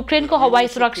बोल्दै युक्रेनको हवाई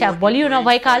सुरक्षा बलियो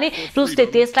नभएकाले रुसले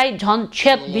त्यसलाई झन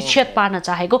छेद विच्छेद पार्न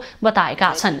चाहेको बताएका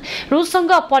छन्।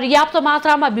 रुससँग पर्याप्त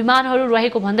मात्रामा विमानहरू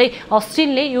रहेको भन्दै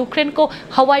अस्टिनले युक्रेनको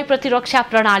हवाई प्रतिरक्षा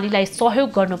प्रणालीलाई सहयोग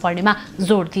गर्नुपर्नेमा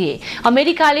जोड दिए।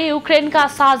 अमेरिकाले युक्रेनका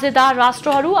साझेदार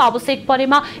राष्ट्रहरू आवश्यक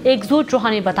परेमा एकजुट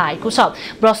रहने बताएको छ।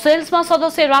 ब्रसल्स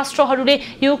सदस्य राष्ट्रहरूले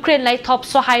युक्रेनलाई थप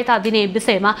सहायता दिने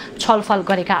विषयमा छलफल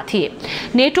गरेका थिए।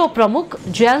 नेटो प्रमुख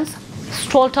जेन्स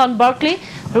स्टोल्टनबर्गले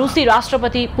रुसी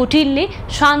राष्ट्रपति पुटिनले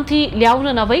शान्ति ल्याउन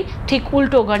नभई ठिक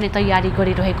उल्टो गर्ने तयारी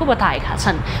गरिरहेको बताएका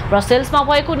छन्। ब्रसेल्समा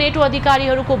भएको नेटो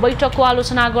अधिकारीहरूको बैठकको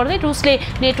आलोचना गर्दै रुसले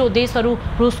नेटो देशहरू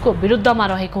रुसको विरुद्धमा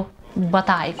रहेको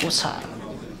बताएको छ।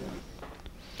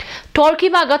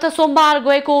 टर्कीमा गत सोमबार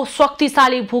गएको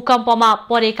शक्तिशाली भूकम्पमा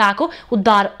परेकाको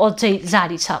उद्धार अझै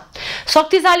जारी छ।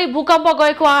 शक्तिशाली भूकम्प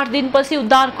गएको 8 दिनपछि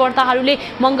उद्धारकर्ताहरूले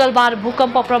मंगलबार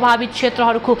भूकम्प प्रभावित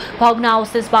क्षेत्रहरूको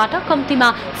भग्नावशेषबाट कम्तीमा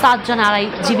 7 जनालाई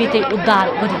जीवितै उद्धार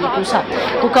गरिएको छ।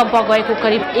 भूकम्प गएको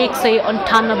करिब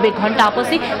 198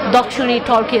 घण्टापछि दक्षिणी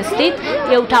टर्की स्थित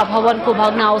एउटा भवनको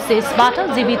भग्नावशेषबाट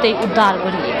जीवितै उद्धार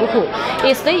गरिएको हो।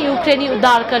 यस्तै युक्रेनी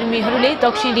उद्धारकर्मीहरूले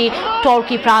दक्षिणी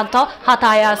टर्की प्रान्त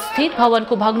हाताया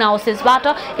भवनको भग्नावशेषबाट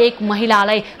एक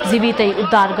महिलालाई जीवितै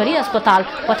उद्धार गरी अस्पताल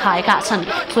पठाएका छन्।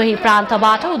 सोही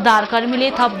प्रान्तबाट उद्धारकर्मीले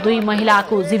थप 2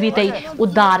 महिलाको जीवितै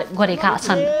उद्धार गरेका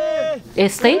छन्।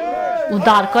 यस्तै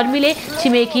उद्धारकर्मीले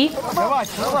छिमेकी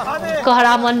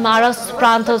कहरामन मारस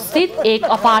प्रान्त स्थित एक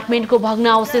अपार्टमेन्टको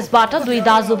भग्नावशेषबाट 2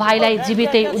 दाजुभाइलाई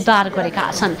जीवितै उद्धार गरेका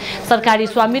छन्। सरकारी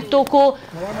स्वामित्वको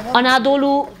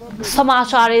अनादोलु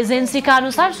समाचार एजेन्सीका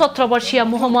अनुसार 17 वर्षीय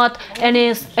मोहम्मद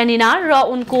एनिनार र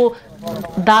उनको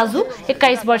दाजु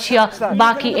 21 वर्षीय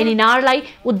बाँकी एनिनारलाई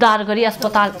उद्धार गरी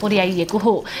अस्पताल पुर्याइएको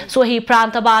हो। सोही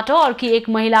प्रान्तबाट अर्की एक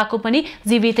महिलाको पनि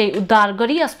जीवितै उद्धार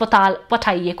गरी अस्पताल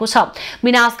पठाइएको छ।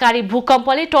 विनाशकारी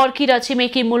भूकम्पले टर्की र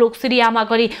छिमेकी मुलुक सिरियामा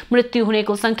गरी मृत्यु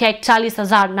हुनेको संख्या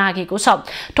 41,000 नाघेको छ।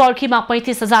 टर्कीमा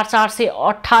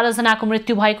 35,418 जनाको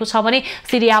मृत्यु भएको छ भने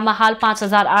सिरियामा हाल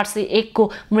 5,801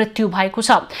 को मृत्यु भएको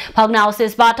छ।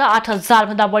 भग्नावशेषबाट 8,000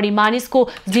 भन्दा बढी मानिसको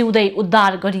जिउँदै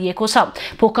उद्धार गरिएको छ।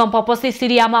 भूकम्प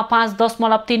सिरियामा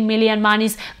 5.3 मिलियन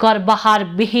मानिस घर बहार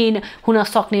विहीन हुन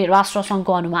सक्ने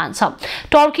राष्ट्रसङ्घको अनुमान छ।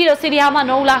 टर्की र सिरियामा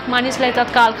 9 लाख मानिसलाई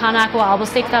तत्काल खानाको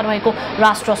आवश्यकता रहेको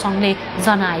राष्ट्रसङ्घले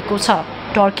जनाएको छ।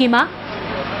 टर्कीमा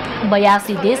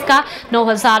 82 देशका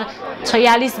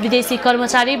 9,046 विदेशी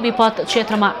कर्मचारी विपद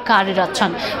क्षेत्रमा कार्यरत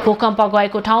छन्। भूकम्प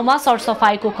गएको ठाउँमा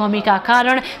सरसफाइको कमीका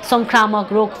कारण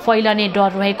संक्रामक रोग फैलने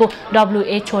डर रहेको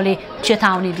WHO ले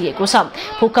चेतावनी दिएको छ।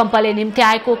 भूकम्पले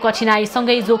निम्त्याएको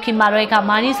कठिनाइसँगै जोखिममा रहेका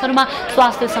मानिसहरूमा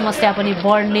स्वास्थ्य समस्या पनि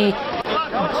बढ्ने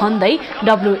भन्दै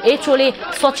WHO ले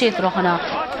सचेत रहन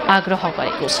आग्रह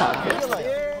गरेको छ।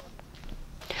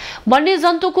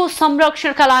 वन्यजन्तुको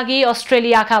संरक्षणका लागि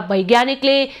अस्ट्रेलियाका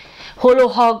वैज्ञानिकले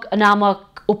होलोहग नामक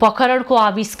उपकरणको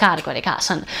आविष्कार गरेका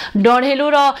छन्। डढेलो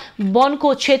र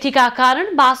वनको क्षतिका कारण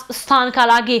वासस्थानका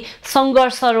लागि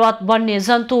संघर्षरत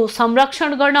वन्यजन्तु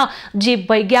संरक्षण गर्न जीव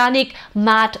वैज्ञानिक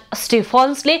म्याट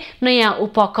स्टिफन्सले नयाँ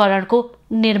उपकरणको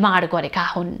निर्माण गरेका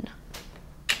हुन्।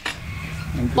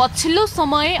 पछिल्लो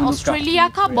समय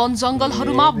अस्ट्रेलियाका वन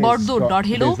जंगलहरूमा बढ्दो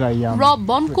डढेलो र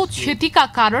वनको क्षतिका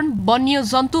कारण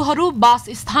वन्यजन्तुहरू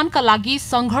वासस्थानका लागि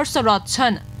संघर्षरत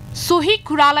छन्। सोही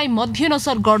कुरालाई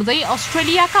मध्यनजर गर्दै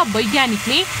अस्ट्रेलियाका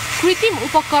वैज्ञानिकले कृत्रिम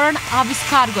उपकरण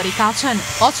आविष्कार गरेका छन्।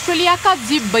 अस्ट्रेलियाका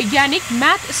जीव वैज्ञानिक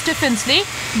म्याट स्टेफेन्सले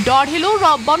डढेलो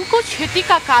र वनको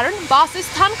क्षतिका कारण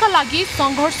वासस्थानका लागि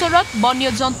संघर्षरत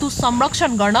वन्यजन्तु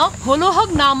संरक्षण गर्न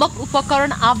होलोहग नामक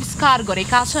उपकरण आविष्कार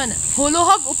गरेका छन्।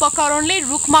 होलोहग उपकरणले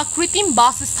रुखमा कृत्रिम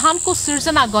वासस्थानको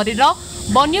सिर्जना गरेर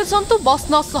वन्यजन्तु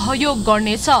बस्न सहयोग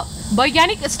गर्नेछ।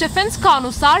 वैज्ञानिक स्टेफेन्सका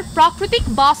अनुसार प्राकृतिक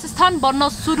वासस्थान बन्न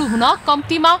सुरु हुन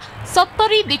कम्तीमा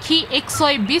 70 देखि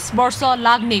 120 वर्ष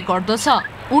लाग्ने गर्दछ।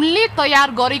 उनले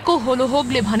तयार गरेको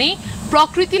होलोहोगले भने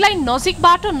प्रकृतिलाई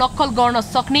नजिकबाट नक्कल गर्न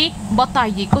सक्ने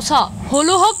बताइएको छ।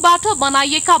 होलोहोगबाट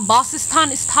बनाइएका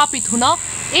वासस्थान स्थापित हुन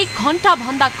 1 घण्टा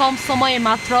भन्दा कम समय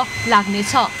मात्र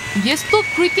लाग्नेछ। यस्तो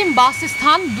कृत्रिम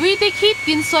वासस्थान 2 देखि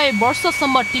 300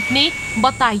 वर्षसम्म टिक्ने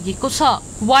बताइएको छ।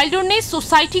 वाइल्डरनेस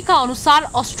सोसाइटीका अनुसार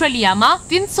अस्ट्रेलियामा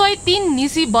 303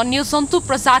 निजी वन्यजन्तु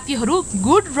प्रजातिहरू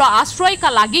गुड र आश्रयका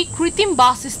लागि कृत्रिम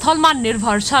वासस्थलमा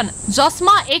निर्भर छन्,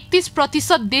 जसमा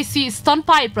 31% देशी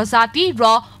स्तनपायी प्रजाति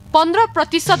र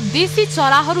 15% देशी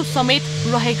चराहरू समेत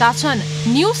रहेका छन्।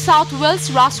 न्यू साउथ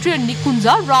वेल्स राष्ट्रिय निकुञ्ज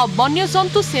र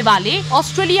वन्यजन्तु सेवाले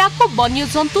अस्ट्रेलियाको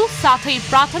वन्यजन्तु साथै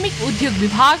प्राथमिक उद्योग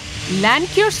विभाग, ल्यान्ड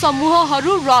केयर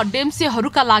समूहहरू र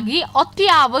डेम्सेहरूका लागि अति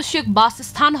आवश्यक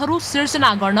वासस्थानहरू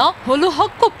सिर्जना गर्न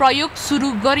होलोहगको प्रयोग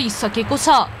सुरु गरिसकेको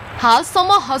छ।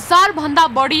 हालसम्म 1000 भन्दा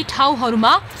बढी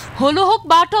ठाउँहरूमा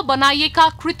होलोहगबाट बनाइएका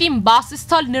कृत्रिम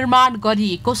वासस्थल निर्माण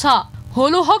गरिएको छ।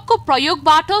 होलोहगको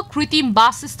प्रयोगबाट कृत्रिम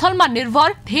वासस्थलमा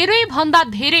निर्भर धेरै भन्दा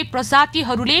धेरै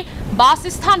प्रजातिहरूले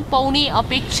वासस्थान पाउने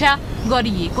अपेक्षा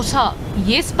गरिएको छ।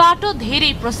 यसबाट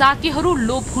धेरै प्रजातिहरू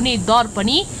लोप हुने दर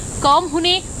पनि कम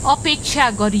हुने अपेक्षा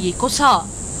गरिएको छ।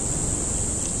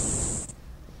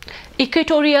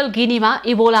 इक्वेटोरियल गिनीमा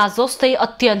इबोला जस्तै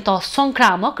अत्यन्त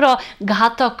संक्रामक र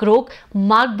घातक रोग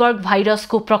मार्बर्ग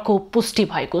भाइरसको प्रकोप पुष्टि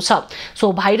भएको छ।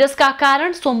 सो भाइरसका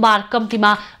कारण सोमबार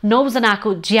कम्तीमा 9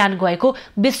 जनाको ज्यान गएको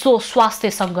विश्व स्वास्थ्य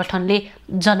संगठनले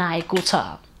जनाएको छ।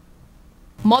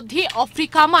 मध्य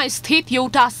अफ्रिकामा स्थित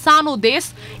एउटा सानो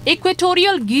देश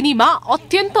इक्वेटोरियल गिनीमा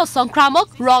अत्यन्त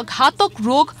संक्रामक र घातक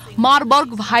रोग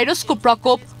मार्बर्ग भाइरसको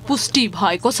प्रकोप पुष्टि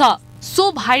भएको छ। सो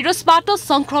भाइरसबाट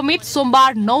संक्रमित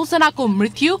सोमबार 9 जनाको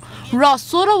मृत्यु र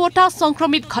 16 वटा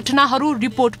संक्रमित घटनाहरू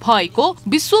रिपोर्ट भएको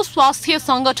विश्व स्वास्थ्य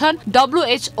संगठन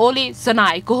WHO ले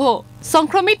जनाएको हो।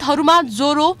 संक्रमितहरूमा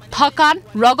ज्वरो, थकान,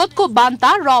 रगतको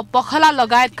बान्ता र पखला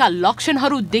लगायतका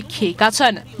लक्षणहरू देखिएका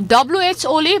छन्।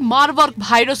 WHO ले मार्बर्ग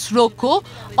भाइरस रोगको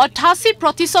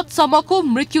 88% सम्मको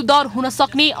मृत्युदर हुन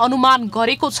सक्ने अनुमान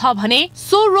गरेको छ भने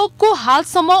सो रोगको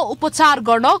हालसम्म उपचार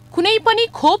गर्न कुनै पनि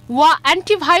खोप वा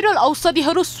एन्टिभाइरल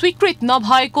औषधिहरू स्वीकृत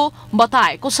नभएको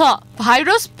बताएको छ।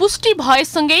 भाइरस पुष्टि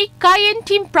भएसँगै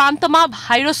कायन्टिन प्रान्तमा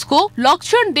भाइरसको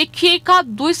लक्षण देखिएका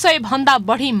 200 भन्दा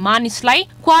बढी मानिसलाई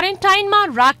क्वारेन्टाइनमा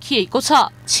राखिएको छ।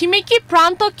 छिमेकी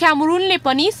प्रान्त क्यामरूनले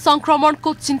पनि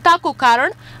संक्रमणको चिन्ताको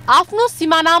कारण आफ्नो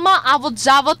सिमानामा आवत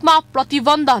जावतमा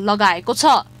प्रतिबन्ध लगाएको छ।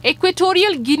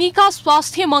 इक्वेटोरियल गिनीका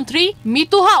स्वास्थ्य मन्त्री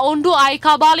मितोहा ओन्डो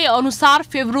आइकाबाले अनुसार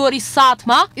फेब्रुअरी 7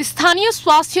 मा स्थानीय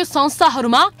स्वास्थ्य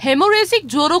संस्थाहरूमा हेमोरेजिक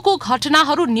ज्वरोको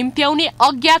घटनाहरू निम्त्याउने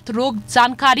अज्ञात रोग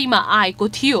जानकारीमा आएको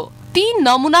थियो। 3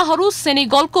 नमुनाहरू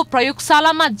सेनेगलको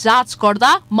प्रयोगशालामा जाँच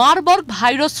गर्दा मार्बर्ग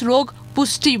भाइरस रोग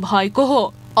पुष्टि भएको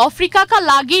हो। अफ्रिकाका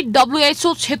लागि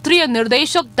WHO क्षेत्रीय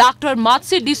निर्देशक डाक्टर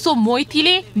मात्सेडिसो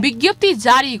मोइतीले विज्ञप्ति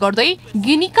जारी गर्दै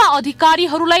गिनीका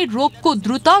अधिकारीहरूलाई रोगको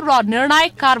द्रुत र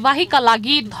निर्णायक कारबाहीका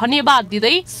लागि धन्यवाद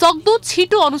दिँदै सक्दो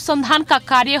छिटो अनुसन्धानका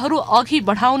कार्यहरू अघि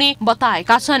बढाउने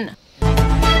बताएका छन्।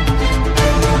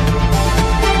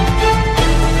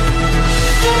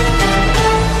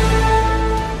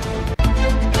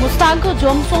 मुस्ताङको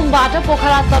जोमसोमबाट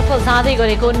पोखरातर्फ जाँदै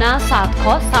गरेको ना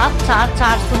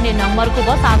 7ख7440 नम्बरको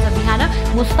बस आज बिहान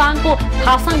मुस्ताङको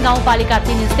खासाङ गाउँपालिका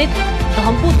 3 स्थित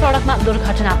धम्पु सडकमा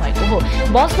दुर्घटना भएको हो।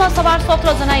 बसमा सवार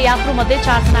 17 जना यात्रु मध्ये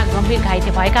 4 जना गम्भीर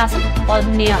घाइते भएका छन्।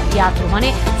 अन्य यात्रु भने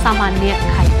सामान्य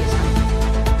घाइते छन्।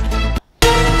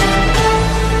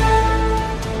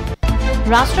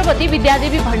 राष्ट्रपति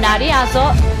विद्यादेवी भण्डारी आज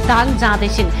दाङ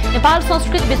जाँदैछिन्। नेपाल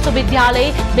संस्कृत विश्वविद्यालय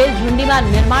बेलझुण्डीमा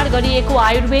निर्माण गरिएको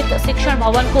आयुर्वेद शिक्षण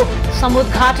भवनको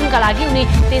समुद्घाटनका लागि उनी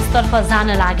त्यसतर्फ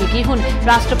जान लागेकी हुन्।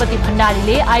 राष्ट्रपति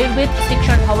भण्डारीले आयुर्वेद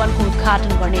शिक्षण भवनको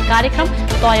उद्घाटन गर्ने कार्यक्रम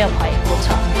तय भएको छ।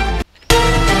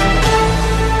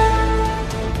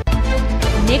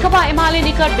 नेकपा एमाले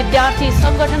निकट विद्यार्थी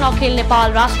संगठन अखिल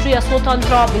नेपाल राष्ट्रिय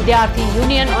स्वतन्त्र विद्यार्थी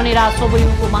युनियन अनेरा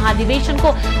सोबयुको महाधिवेशनको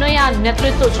नयाँ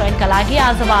नेतृत्व चयनका लागि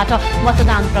आजबाट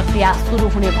मतदान प्रक्रिया सुरु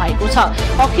हुने भएको छ।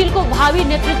 अखिलको भावी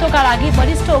नेतृत्वका लागि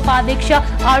वरिष्ठ उपाध्यक्ष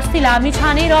आरसी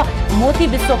लामिछाने र मोती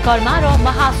विश्वकर्मा र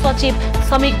महासचिव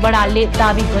समीक बडालले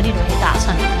दावी गरिरहेका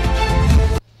छन्।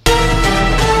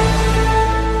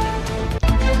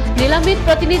 निलम्बित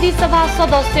प्रतिनिधि सभा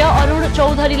सदस्य अरुण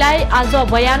चौधरीलाई आज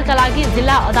बयानका लागि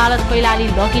जिल्ला अदालत कैलाली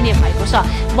लगिने भएको छ।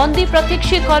 बन्दी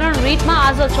प्रत्यक्षीकरण रिटमा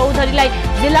आज चौधरीलाई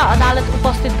जिल्ला अदालत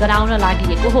उपस्थित गराउन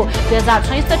लागि हो।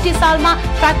 2066 सालमा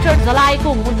ट्र्याक्टर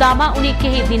जलाएको मुद्दामा उनी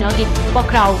केही दिनअघि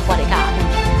पक्राउ परेका हुन्।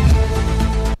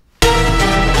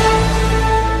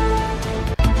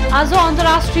 आज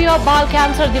अन्तर्राष्ट्रिय बाल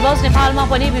क्यान्सर दिवस नेपालमा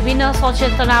पनि विभिन्न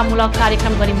सचेतनामूलक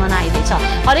कार्यक्रम गरी मनाइँदैछ।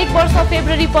 हरेक वर्ष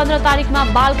फेब्रुअरी 15 तारिकमा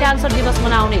बाल क्यान्सर दिवस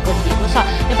मनाउने गरिएको छ।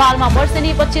 नेपालमा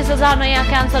वर्षेनी 25,000 नयाँ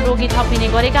क्यान्सर रोगी थपिने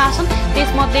गरेका छन्।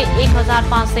 त्यसमध्ये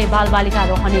 1,500 बालबालिका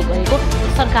रहने गरेको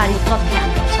सरकारी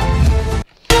तथ्याङ्क छ।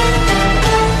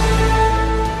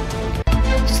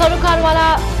 सरकारवाला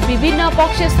विभिन्न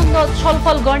पक्षसँग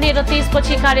छलफल गर्ने र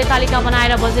त्यसपछि कार्यतालिका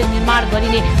बनाएर बजेट निर्माण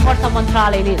गरिने अर्थ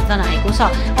मन्त्रालयले जनाएको छ।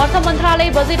 अर्थ मन्त्रालय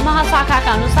बजेट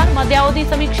महाशाखाका अनुसार मध्यावधि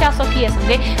समीक्षा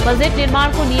सकिएसँगै बजेट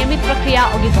निर्माणको नियमित प्रक्रिया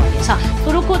अघि बढ्नेछ।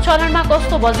 सुरुको चरणमा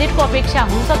कस्तो बजेटको अपेक्षा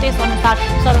हुन्छ त्यसअनुसार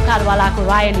सरकारवालाको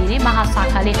राय लिने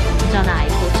महाशाखाले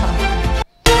जनाएको छ।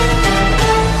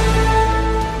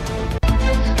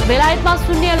 बेलायतमा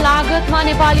शून्य लागतमा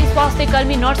नेपाली स्वास्थ्य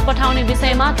कर्मी नर्स पठाउने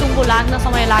विषयमा टुङ्गो लाग्न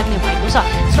समय लाग्ने भएको छ।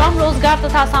 श्रम रोजगार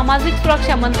तथा सामाजिक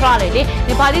सुरक्षा मन्त्रालयले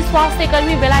नेपाली स्वास्थ्य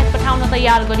कर्मी बेलायत पठाउन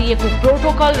तयार गरिएको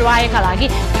प्रोटोकल रायका लागि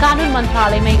कानून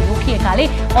मन्त्रालयमै रोकिएकाले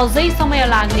अझै समय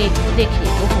लाग्ने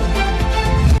देखिएको हो।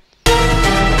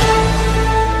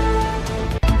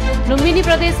 लुम्बिनी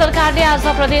प्रदेश सरकारले आज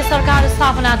प्रदेश सरकार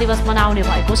स्थापना दिवस मनाउने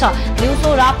भएको छ। दिउँसो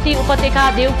राप्ती उपत्यका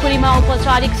देउखुरीमा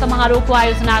औपचारिक समारोहको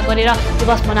आयोजना गरेर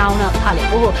दिवस मनाउन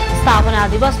थालेको हो। स्थापना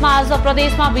दिवसमा आज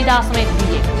प्रदेशमा बिदा समेत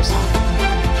दिइएको छ।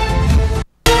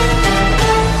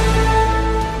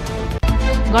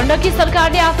 गण्डकी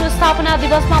सरकारले आफ्नो स्थापना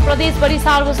दिवसमा प्रदेशभरि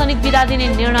सार्वजनिक बिदा दिने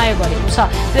निर्णय गरेको छ।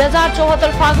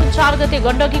 2074 फागुन 4 गते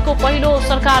गण्डकीको पहिलो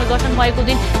सरकार गठन भएको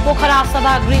दिन पोखरा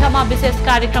सभागृहमा विशेष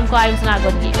कार्यक्रमको आयोजना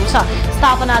गरिएको छ।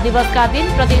 स्थापना दिवसका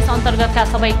दिन प्रदेश अन्तर्गतका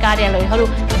सबै कार्यालयहरू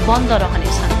बन्द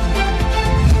रहनेछन्।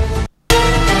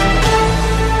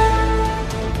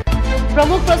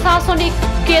 प्रमुख प्रशासनिक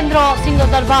केन्द्र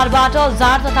सिंहदरबारबाट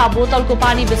जार तथा बोतलको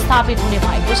पानी विस्थापित हुने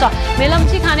भएको छ।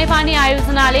 मेलम्ची खानेपानी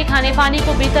आयोजनाले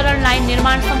खानेपानीको वितरण लाइन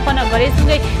निर्माण सम्पन्न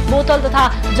गरेसँगै बोतल तथा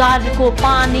जारको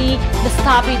पानी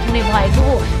विस्थापित हुने भएको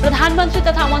हो। प्रधानमन्त्री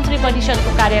तथा मन्त्री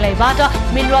परिषदको कार्यालयबाट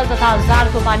मिनरल तथा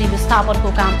जारको पानी विस्थापनको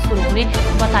काम सुरु हुने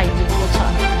बताइएको छ।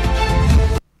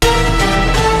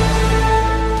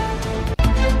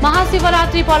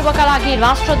 महाशिवरात्रि पर्वका लागि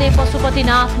राष्ट्रदेव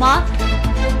पशुपतिनाथमा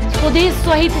स्वदेश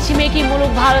सहित छिमेकी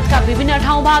मुलुक भारतका विभिन्न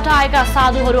ठाउँबाट आएका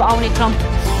साधुहरू आउने क्रम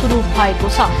सुरु भएको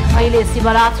छ। अहिले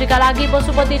शिवरात्रिका लागि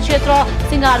पशुपति क्षेत्र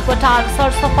सिंगारपटार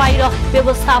सरसफाई र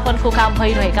व्यवस्थापनको काम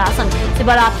भइरहेका छन्।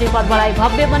 शिवरात्रि पर्वलाई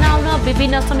भव्य बनाउन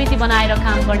विभिन्न समिति बनाएर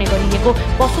काम गर्ने गरिएको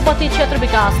पशुपति क्षेत्र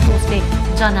विकास कोषले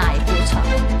जनाएको छ।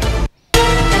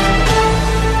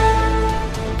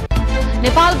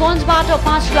 नेपालगञ्जबाट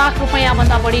 5 लाख रुपैयाँ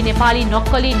भन्दा बढी नेपाली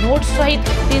नक्कली नोट सहित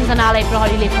 3 जनालाई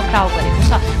प्रहरीले पक्राउ गरेको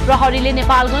छ। प्रहरीले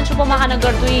नेपालगञ्ज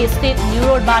उपमहानगर 2 स्थित न्यू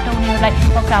रोडबाट उनीहरूलाई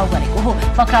पक्राउ गरेको हो।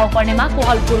 पक्राउ पर्नेमा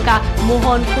कोहलपुरका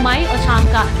मोहन कुमाई,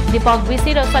 अछामका दीपक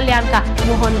विसी र सल्यानका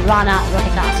मोहन राणा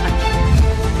रहेका छन्।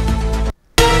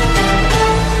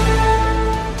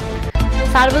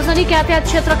 सार्वजनिक यातायात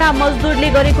क्षेत्रका मजदुरले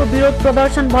गरेको विरोध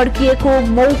प्रदर्शन भड्किएको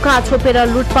मौका छोपेर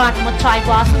लुटपाट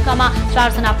मचाएको आशंकामा 4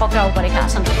 जना पक्राउ परेका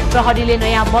छन्। प्रहरीले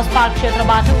नयाँ बस पार्क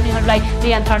क्षेत्रबाट उनीहरूलाई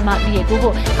नियन्त्रणमा लिएको हो।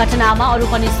 घटनामा अरू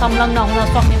पनि संलग्न हुन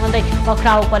सक्ने भन्दै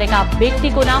पक्राउ परेका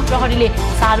व्यक्तिको नाम प्रहरीले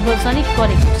सार्वजनिक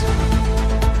गरेको छ।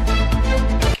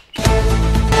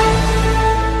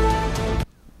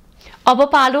 अब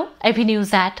पालो एभी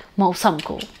न्यूज एट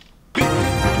मौसमको।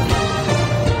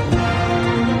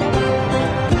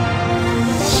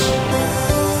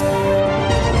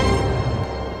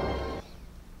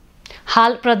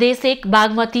 हाल प्रदेश 1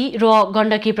 बागमती र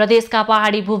गण्डकी प्रदेशका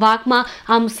पहाडी भूभागमा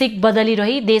आंशिक बदली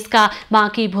रही देशका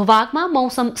बाँकी भूभागमा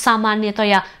मौसम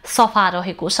सामान्यतया सफा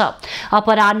रहेको छ।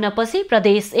 अपराह्नपछि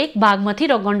प्रदेश 1 बागमती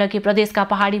र गण्डकी प्रदेशका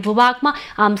पहाडी भूभागमा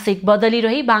आंशिक बदली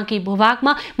रही बाँकी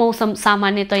भूभागमा मौसम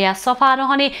सामान्यतया सफा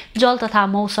रहने जल तथा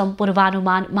मौसम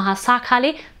पूर्वानुमान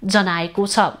महाशाखाले जनाएको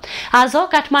छ। आज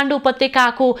काठमाडौँ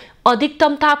उपत्यकाको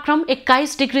अधिकतम तापक्रम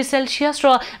 21 डिग्री सेल्सियस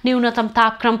र न्यूनतम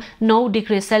तापक्रम 9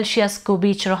 डिग्री सेल्सियसको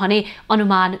बीच रहने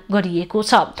अनुमान गरिएको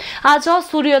छ। आज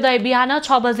सूर्योदय बिहान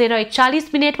 6:41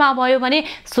 भयो भने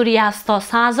सूर्यास्त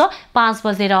साँझ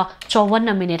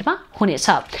 5:54 हुनेछ।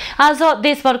 आज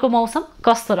देशभरको मौसम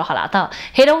कस्तो रहला त?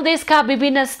 हेरौं देशका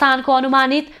विभिन्न स्थानको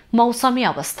अनुमानित मौसमी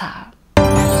अवस्था।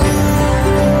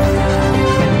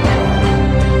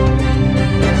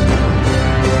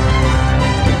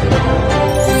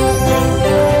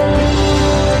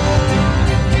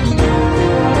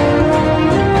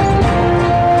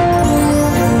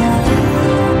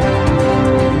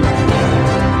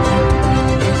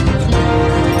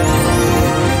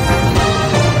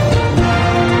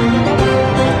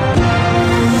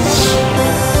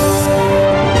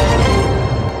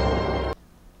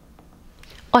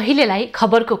 अहिलेलाई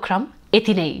खबरको क्रम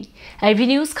यति नै। एभी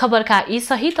न्यूज खबरका यी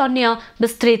सहित अन्य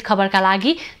विस्तृत खबरका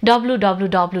लागि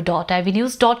www.avnews.tv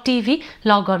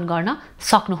लगअन गर्न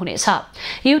सक्नुहुनेछ।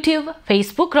 युट्युब,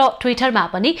 फेसबुक र ट्विटरमा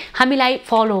पनि हामीलाई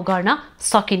फलो गर्न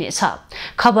सकिनेछ।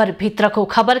 खबर भित्रको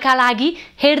खबरका लागि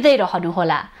हेर्दै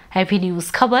रहनुहोला एभी न्यूज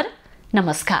खबर।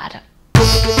 नमस्कार।